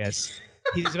fight. hilarious.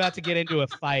 He's about to get into a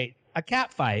fight, a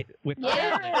cat fight with.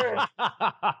 Yeah.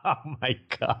 Oh my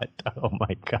god! Oh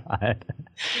my god!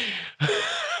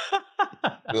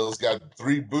 Bill's got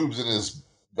 3 boobs in his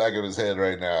back of his head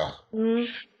right now.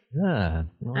 Yeah,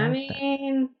 well, I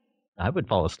mean, I would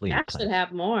fall asleep. I should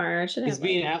have more. He's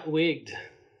being outwigged.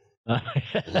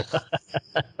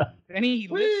 Then he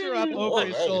lifts her up over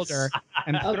his shoulder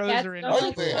and throws her in. Why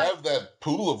do they have that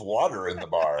pool of water in the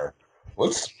bar?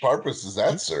 What purpose does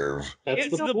that serve?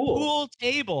 It's the pool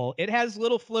table. It has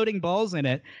little floating balls in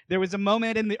it. There was a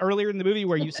moment earlier in the movie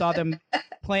where you saw them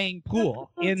playing pool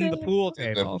in the pool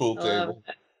table. The pool table.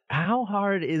 How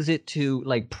hard is it to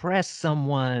press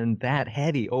someone that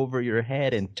heavy over your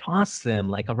head and toss them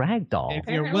like a rag doll? If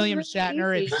you're William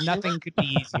Shatner, nothing could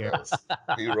be easier.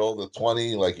 He rolled a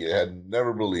 20 like you had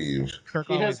never believed.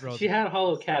 She had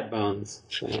hollow cat bones.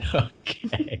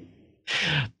 Okay.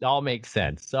 All makes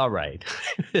sense. All right.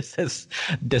 This is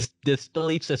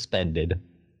disbelief suspended.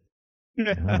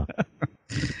 Oh.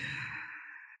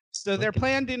 So their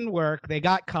plan didn't work. They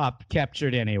got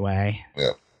captured anyway.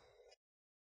 Yeah.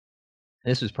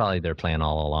 This was probably their plan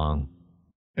all along.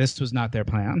 This was not their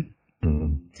plan.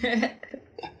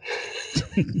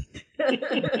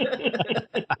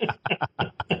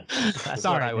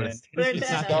 Sorry, I was. This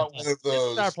is not one of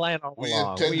those. Our plan all We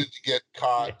along. intended to get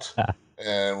caught,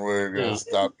 and we're going to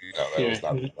stop. That was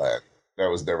not the plan. That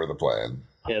was never the plan.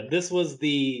 Yeah, this was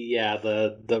the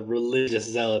religious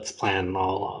zealots' plan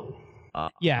all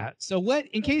along. Yeah. So what?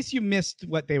 In case you missed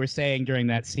what they were saying during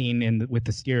that scene with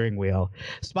the steering wheel,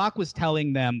 Spock was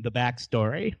telling them the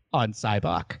backstory on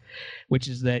Sybok, which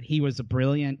is that he was a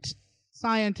brilliant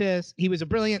scientist. He was a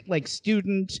brilliant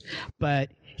student, but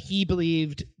he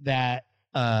believed that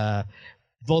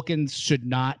Vulcans should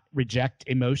not reject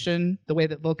emotion the way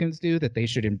that Vulcans do, that they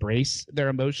should embrace their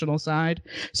emotional side.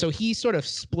 So he sort of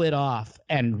split off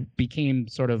and became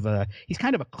he's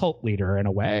kind of a cult leader in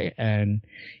a way. And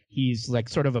he's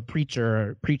sort of a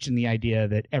preacher preaching the idea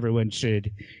that everyone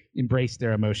should embrace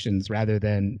their emotions rather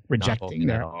than rejecting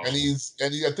them. And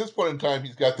at this point in time,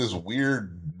 he's got this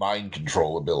weird mind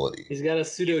control ability. He's got a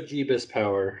pseudo-Jeebus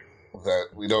power that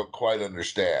we don't quite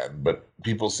understand, but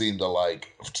people seem to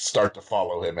start to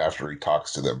follow him after he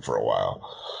talks to them for a while.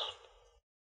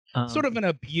 Sort of an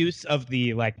abuse of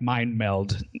the mind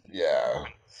meld. Yeah.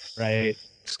 Right.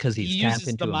 It's because he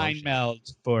uses the mind meld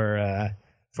for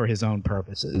his own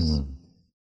purposes.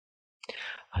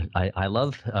 I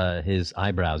love his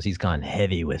eyebrows. He's gone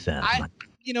heavy with them.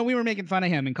 We were making fun of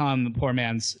him and calling him the poor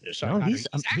man's Sean Connery.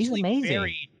 He's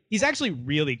amazing. He's actually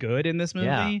really good in this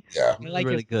movie. Yeah. I like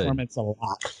really his performance a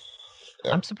lot.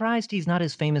 Yeah. I'm surprised he's not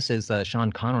as famous as Sean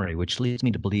Connery, which leads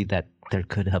me to believe that there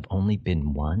could have only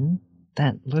been one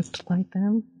that looked like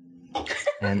them.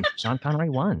 And Sean Connery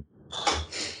won.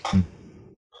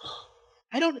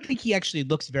 I don't think he actually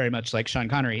looks very much like Sean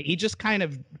Connery. He just kind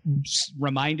of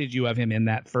reminded you of him in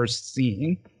that first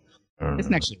scene. It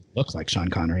doesn't actually look like Sean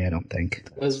Connery, I don't think.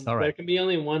 There can be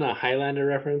only one Highlander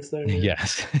reference there?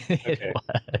 Yes, it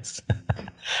was.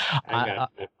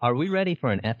 Are we ready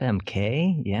for an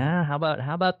FMK? Yeah. How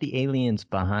about the aliens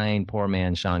behind poor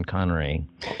man Sean Connery?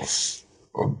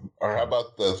 Or how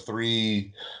about the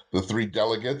three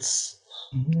delegates?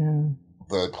 Yeah.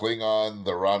 The Klingon,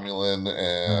 the Romulan,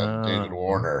 and David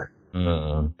Warner.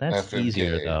 That's FMK.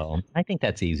 easier, though. I think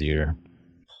that's easier.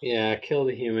 Yeah, kill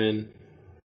the human.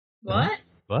 What?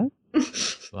 What?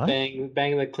 Bang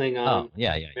the Klingon. Oh,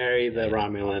 yeah. Marry the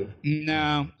Romulan.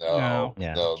 No.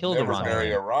 Yeah. Kill the never Romulan.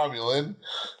 marry a Romulan.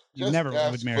 You never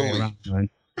would marry a Romulan.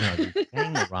 No, you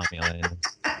bang the Romulan.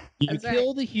 You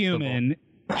kill the human.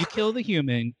 You kill the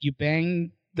human. You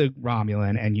bang the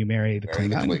Romulan, and you marry the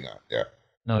Klingon. Yeah.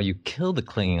 No, you kill the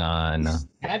Klingon.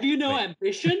 Have you no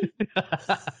ambition?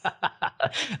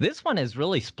 This one has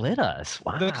really split us.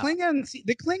 Wow. The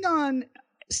Klingon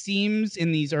seems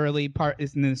in this early part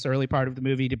of the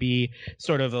movie to be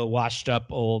sort of a washed up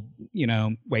old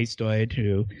wastoid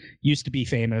who used to be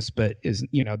famous but is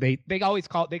they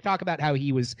talk about how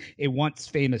he was a once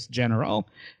famous general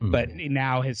but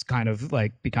now has kind of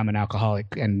become an alcoholic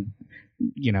and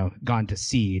gone to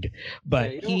seed,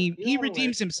 but he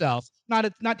redeems himself.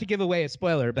 Not to give away a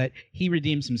spoiler, but he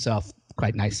redeems himself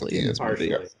quite nicely in this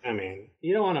movie. I mean,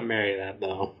 you don't want to marry that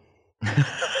though.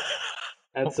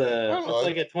 That's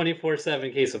like a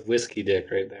 24/7 case of whiskey dick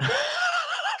right there.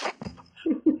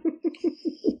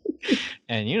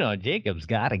 And Jacob's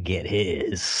got to get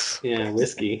his. Yeah,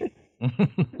 whiskey.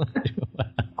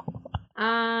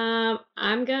 I'm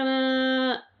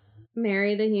gonna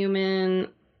marry the human,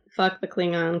 fuck the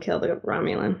Klingon, kill the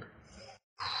Romulan.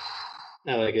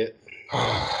 I like it.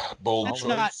 Bold That's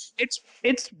choice.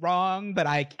 It's wrong, but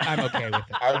I'm okay with it.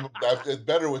 I'm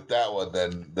better with that one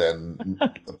than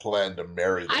the plan to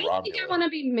marry the Romulan. I think I want to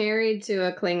be married to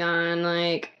a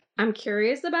Klingon. I'm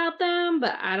curious about them,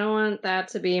 but I don't want that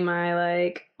to be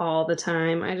my all the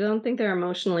time. I don't think they're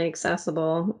emotionally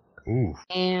accessible. Ooh.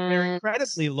 And They're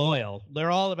incredibly loyal.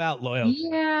 They're all about loyalty.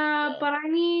 Yeah, but I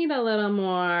need a little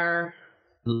more.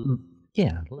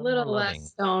 Yeah, a little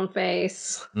less stone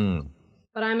face.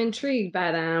 But I'm intrigued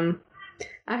by them.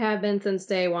 I have been since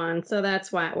day one, so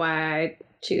that's why I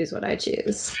choose what I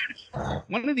choose.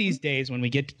 One of these days, when we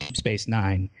get to Deep Space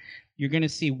Nine, you're going to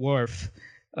see Worf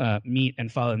meet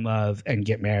and fall in love and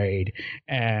get married,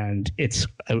 and it's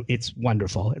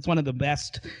wonderful. It's one of the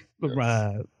best.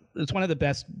 It's one of the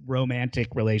best romantic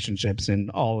relationships in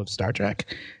all of Star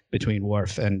Trek between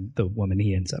Worf and the woman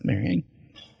he ends up marrying.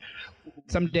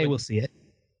 Someday we'll see it.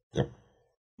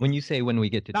 When you say when we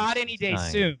get to not any day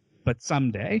soon, but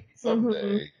someday.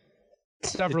 Someday.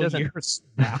 Several years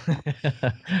now.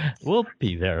 We'll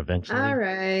be there eventually. All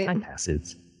right. Time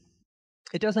passes.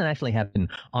 It doesn't actually happen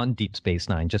on Deep Space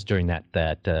Nine, just during that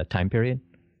time period.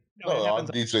 No, on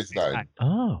Deep Space Nine.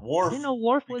 Oh, Worf I didn't know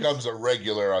Worf becomes a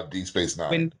regular on Deep Space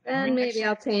Nine. And maybe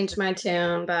I'll change my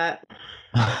tune, but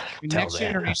when Next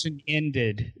Generation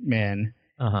ended, man.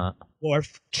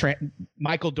 Worf,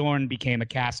 Michael Dorn became a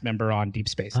cast member on Deep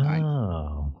Space Nine.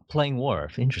 Oh, playing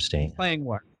Worf. Interesting. Playing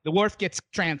Worf. The Worf gets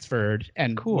transferred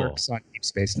and works on Deep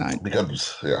Space Nine.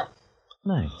 Becomes,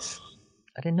 Nice.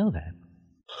 I didn't know that.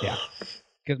 Yeah.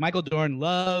 Because Michael Dorn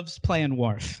loves playing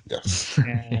Worf. Yes.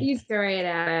 he's great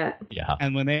at it. Yeah.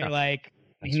 And when they're like,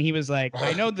 and he was like,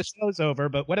 I know the show's over,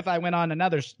 but what if I went on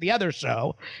the other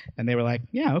show? And they were like,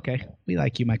 yeah, okay. We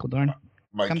like you, Michael Dorn.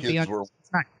 My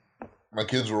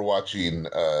kids were watching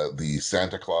the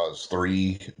Santa Claus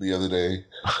 3 the other day.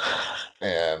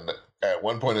 And at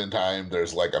one point in time,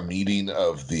 there's like a meeting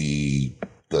of the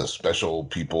special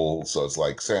people. So it's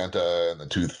like Santa and the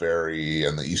Tooth Fairy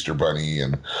and the Easter Bunny.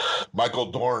 And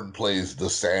Michael Dorn plays the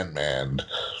Sandman.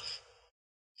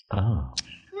 Oh.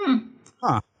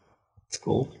 Huh. It's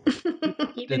cool.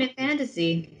 Even in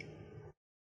fantasy.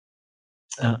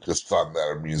 Just found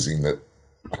that amusing that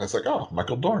I was like, oh,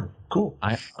 Michael Dorn. Cool.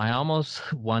 I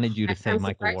almost wanted you to say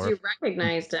Michael Worf. You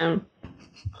recognized him.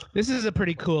 This is a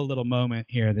pretty cool little moment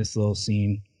here, this little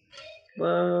scene.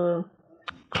 Whoa.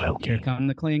 Here come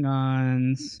the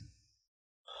Klingons.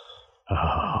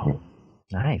 Oh,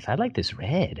 nice. I like this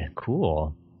red.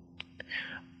 Cool.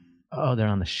 Oh, they're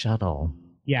on the shuttle.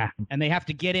 Yeah, and they have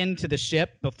to get into the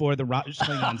ship before the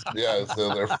Klingons. Yeah,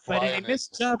 so they're flying. But they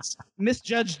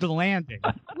misjudged the landing.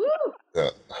 Woo!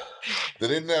 Yeah. They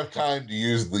didn't have time to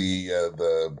use the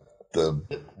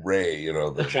ray,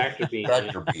 the tractor beam.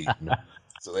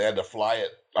 So they had to fly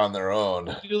it on their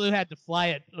own. Zulu had to fly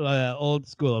it old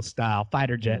school style,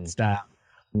 fighter jet style.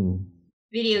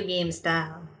 Video game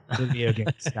style. Video game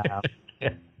style.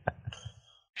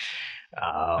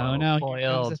 Oh no!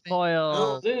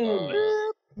 Foiled.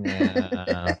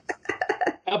 Yeah.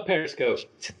 Up Periscope.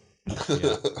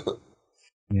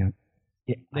 Yeah.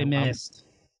 They missed.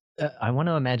 I want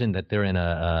to imagine that they're in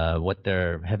what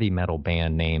their heavy metal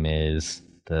band name is.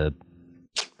 I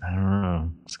don't know.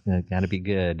 It's got to be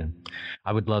good.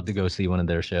 I would love to go see one of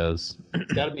their shows.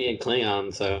 It's got to be in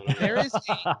Klingon. So there is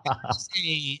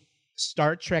a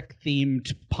Star Trek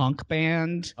themed punk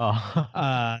band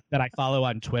that I follow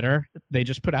on Twitter. They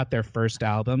just put out their first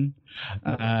album.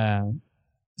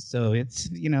 So it's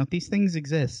these things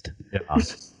exist. Yeah. I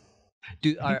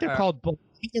think they're called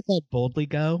Boldly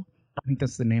Go. I think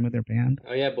that's the name of their band.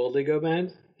 Oh yeah, Boldly Go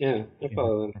band. Yeah, I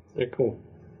follow them. They're cool.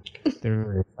 They're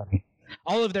very funny.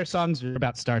 All of their songs are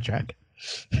about Star Trek.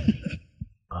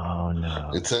 Oh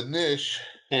no! It's a niche.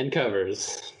 And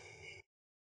covers.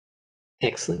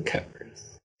 Excellent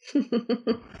covers.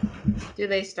 Do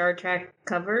they Star Trek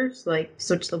covers? Like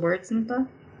switch the words and stuff?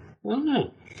 I don't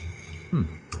know.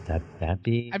 That'd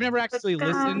be. I've never actually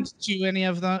listened to any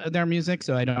of their music,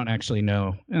 so I don't actually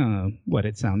know what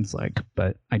it sounds like.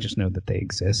 But I just know that they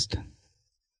exist.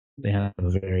 They have a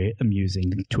very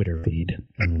amusing Twitter feed.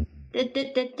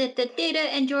 Data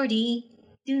and Jordy.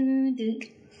 Yeah,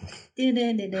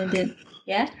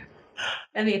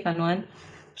 that'd be a fun one.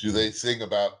 Do they sing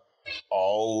about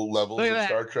all levels of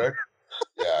Star Trek?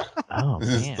 Yeah. Oh,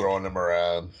 just throwing them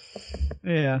around.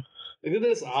 Yeah. Look at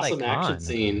this awesome action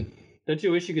scene. Don't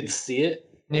you wish you could see it?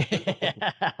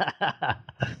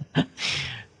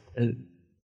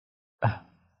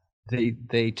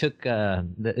 They took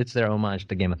it's their homage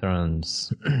to Game of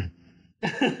Thrones.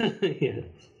 Yeah.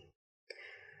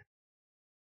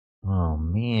 Oh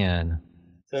man.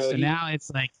 So now it's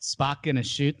like Spock gonna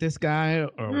shoot this guy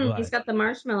or what? He's got the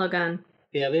marshmallow gun.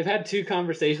 Yeah, they've had 2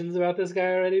 conversations about this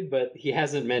guy already, but he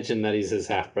hasn't mentioned that he's his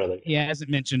half brother. He hasn't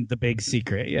mentioned the big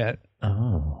secret yet.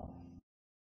 Oh.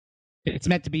 It's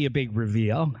meant to be a big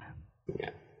reveal.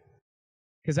 Yeah.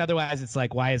 Because otherwise it's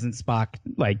like, why isn't Spock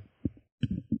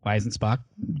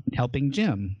helping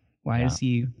Jim? Why is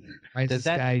this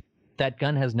guy? That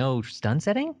gun has no stun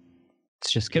setting?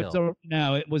 It's just kill.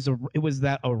 It was a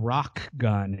rock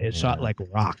gun. It shot like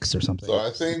rocks or something. So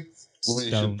I think we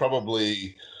should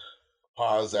probably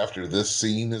pause after this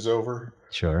scene is over.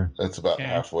 Sure. That's about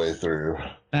halfway through.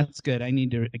 That's good. I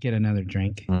need to get another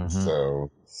drink. Mm-hmm.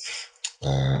 So,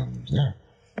 yeah.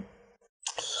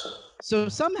 So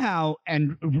somehow,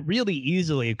 and really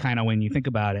easily, kind of when you think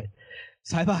about it,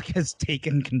 Sybok has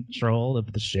taken control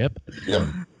of the ship. Yep.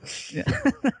 Yeah.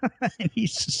 And he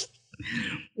just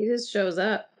shows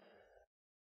up.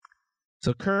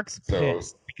 So Kirk's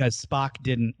pissed because Spock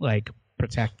didn't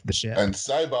protect the ship. And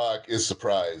Sybok is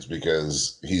surprised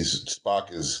because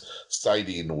Spock is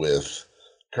siding with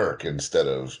Kirk instead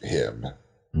of him.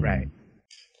 Right.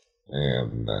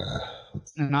 And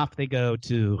off they go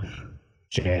to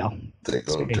jail. They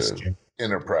go Space to jail.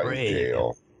 Enterprise Great.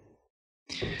 jail.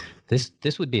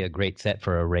 This would be a great set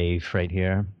for a rave right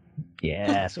here.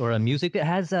 Yes, or a music.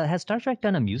 Has Star Trek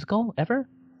done a musical ever?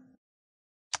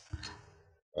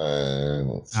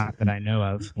 Not that I know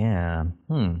of. Yeah.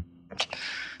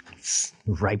 It's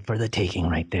ripe for the taking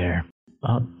right there.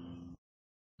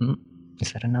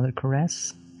 Is that another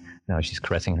caress? No, she's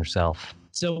caressing herself.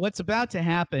 So what's about to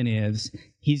happen is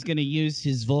he's going to use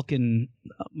his Vulcan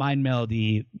mind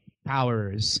melody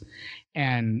powers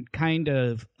and kind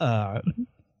of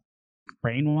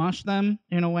brainwash them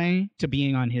in a way to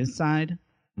being on his side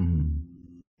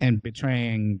and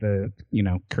betraying the,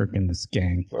 Kirk and this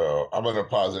gang. So I'm going to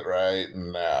pause it right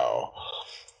now.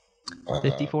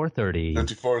 54:30.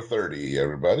 54:30,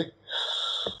 everybody.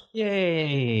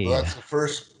 Yay! So that's the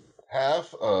first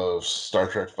half of Star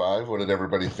Trek V. What did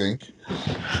everybody think?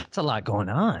 It's a lot going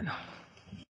on.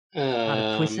 A lot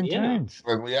of twists and turns.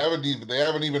 And they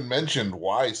haven't even mentioned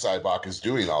why Sybok is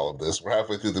doing all of this. We're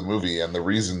halfway through the movie, and the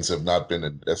reasons have not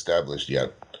been established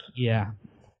yet. Yeah.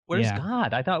 Where's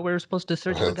God? I thought we were supposed to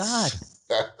search for God.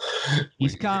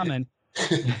 He's coming.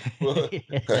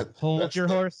 Hold your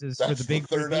horses for the big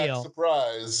third reveal. act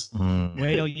surprise.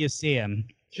 Wait till you see him.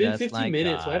 It's been 15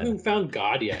 minutes. Why haven't we found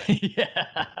God yet? Yeah,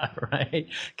 right.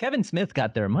 Kevin Smith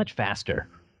got there much faster.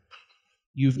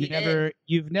 You've never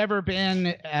been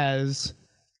as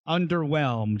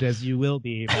underwhelmed as you will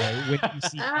be when you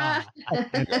see God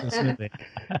in this movie.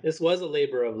 This was a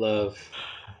labor of love.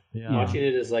 Yeah. Watching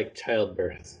it is like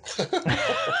childbirth.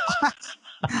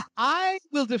 I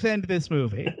will defend this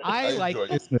movie. I like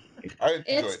this movie.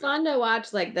 It's fun to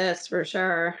watch like this for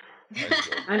sure.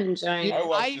 I'm enjoying it. I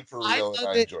watched it for real. I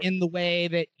love it in the way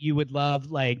that you would love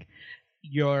like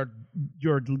your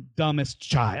dumbest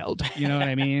child. You know what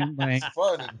I mean? Like, it's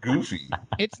fun and goofy.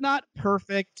 It's not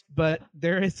perfect, but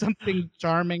there is something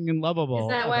charming and lovable.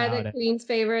 Is that why the Queen's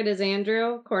favorite is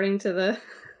Andrew, according to the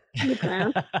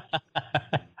Crown?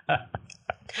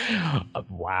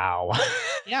 Wow.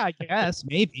 Yeah, I guess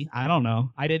maybe. I don't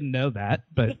know. I didn't know that,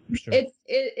 but sure.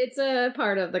 It's a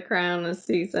part of the Crown this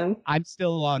season. I'm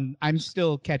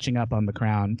still catching up on the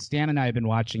Crown. Stan and I have been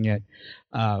watching it,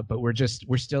 but we just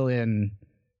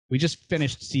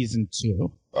finished season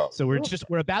 2. Oh. So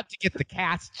we're about to get the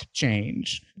cast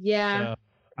change. Yeah. So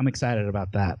I'm excited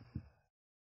about that.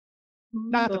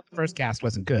 Not that the first cast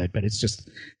wasn't good, but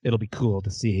it'll be cool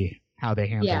to see how they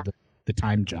handle the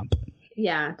time jump.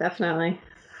 Yeah, definitely.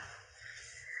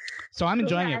 So I'm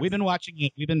enjoying it. We've been watching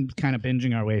it. We've been kind of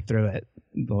binging our way through it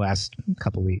the last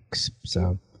couple weeks.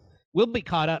 So we'll be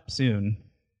caught up soon.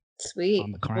 Sweet.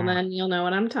 On the Crown. Well, then you'll know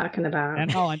what I'm talking about.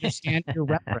 And I'll understand your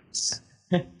reference.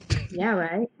 Yeah,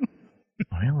 right.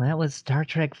 Well, that was Star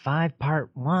Trek V Part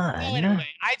 1. So anyway,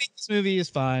 I think this movie is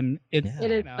fun. It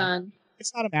is fun.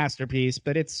 It's not a masterpiece,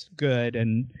 but it's good.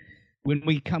 And when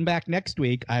we come back next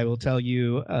week, I will tell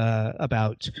you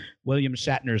about William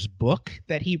Shatner's book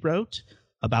that he wrote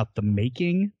about the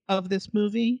making of this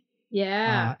movie.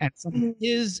 Yeah. And some of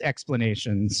his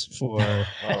explanations for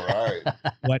all right.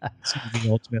 what this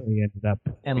movie ultimately ended up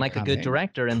and like a good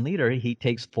director and leader, he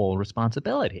takes full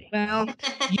responsibility. Well,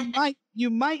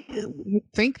 you might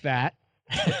think that.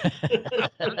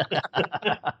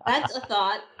 That's a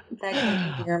thought that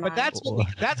came into your mind.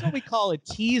 But that's what we call a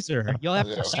teaser. You'll have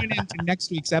to tune into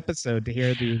next week's episode to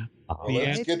hear the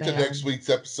let's get to next week's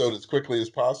episode as quickly as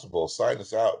possible. Sign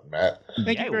us out, Matt.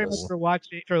 Thank you very much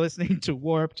for listening to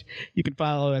Warped. You can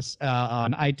follow us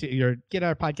on iTunes, or get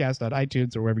our podcast on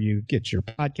iTunes or wherever you get your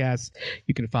podcasts.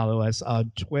 You can follow us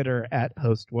on Twitter at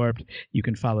Host Warped. You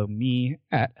can follow me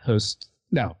at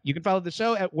you can follow the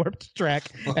show at Warped Trek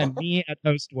and me at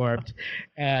Host Warped.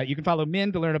 You can follow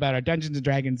Min to learn about our Dungeons and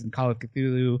Dragons and Call of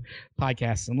Cthulhu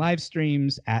podcasts and live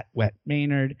streams at Wet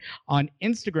Maynard. On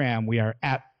Instagram, we are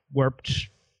at Warped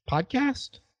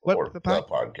Podcast. Warped the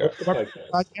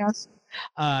podcast.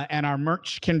 And our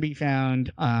merch can be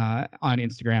found on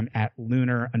Instagram at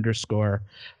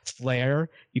lunar_flare.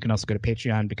 You can also go to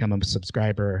Patreon, become a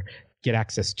subscriber, get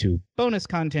access to bonus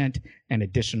content and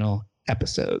additional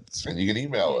episodes. And you can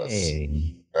email us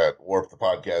at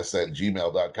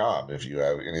warpthepodcast@gmail.com if you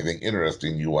have anything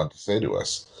interesting you want to say to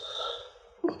us.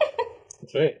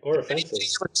 That's right. Or offensive.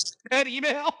 That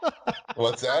email.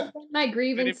 What's that? My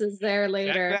grievances there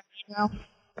later.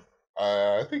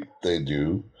 I think they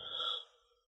do.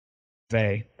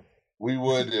 We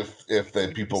would if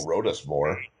the people wrote us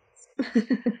more.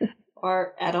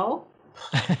 Or at all.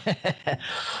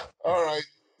 All right.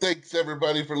 Thanks,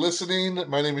 everybody, for listening.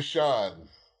 My name is Sean.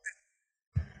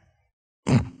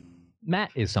 Matt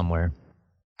is somewhere.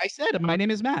 I said my name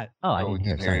is Matt. Oh, I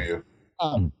didn't hear you.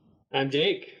 I'm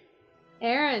Jake.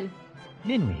 Aaron.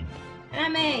 Min Min. And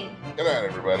I'm A. Good night,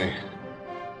 everybody.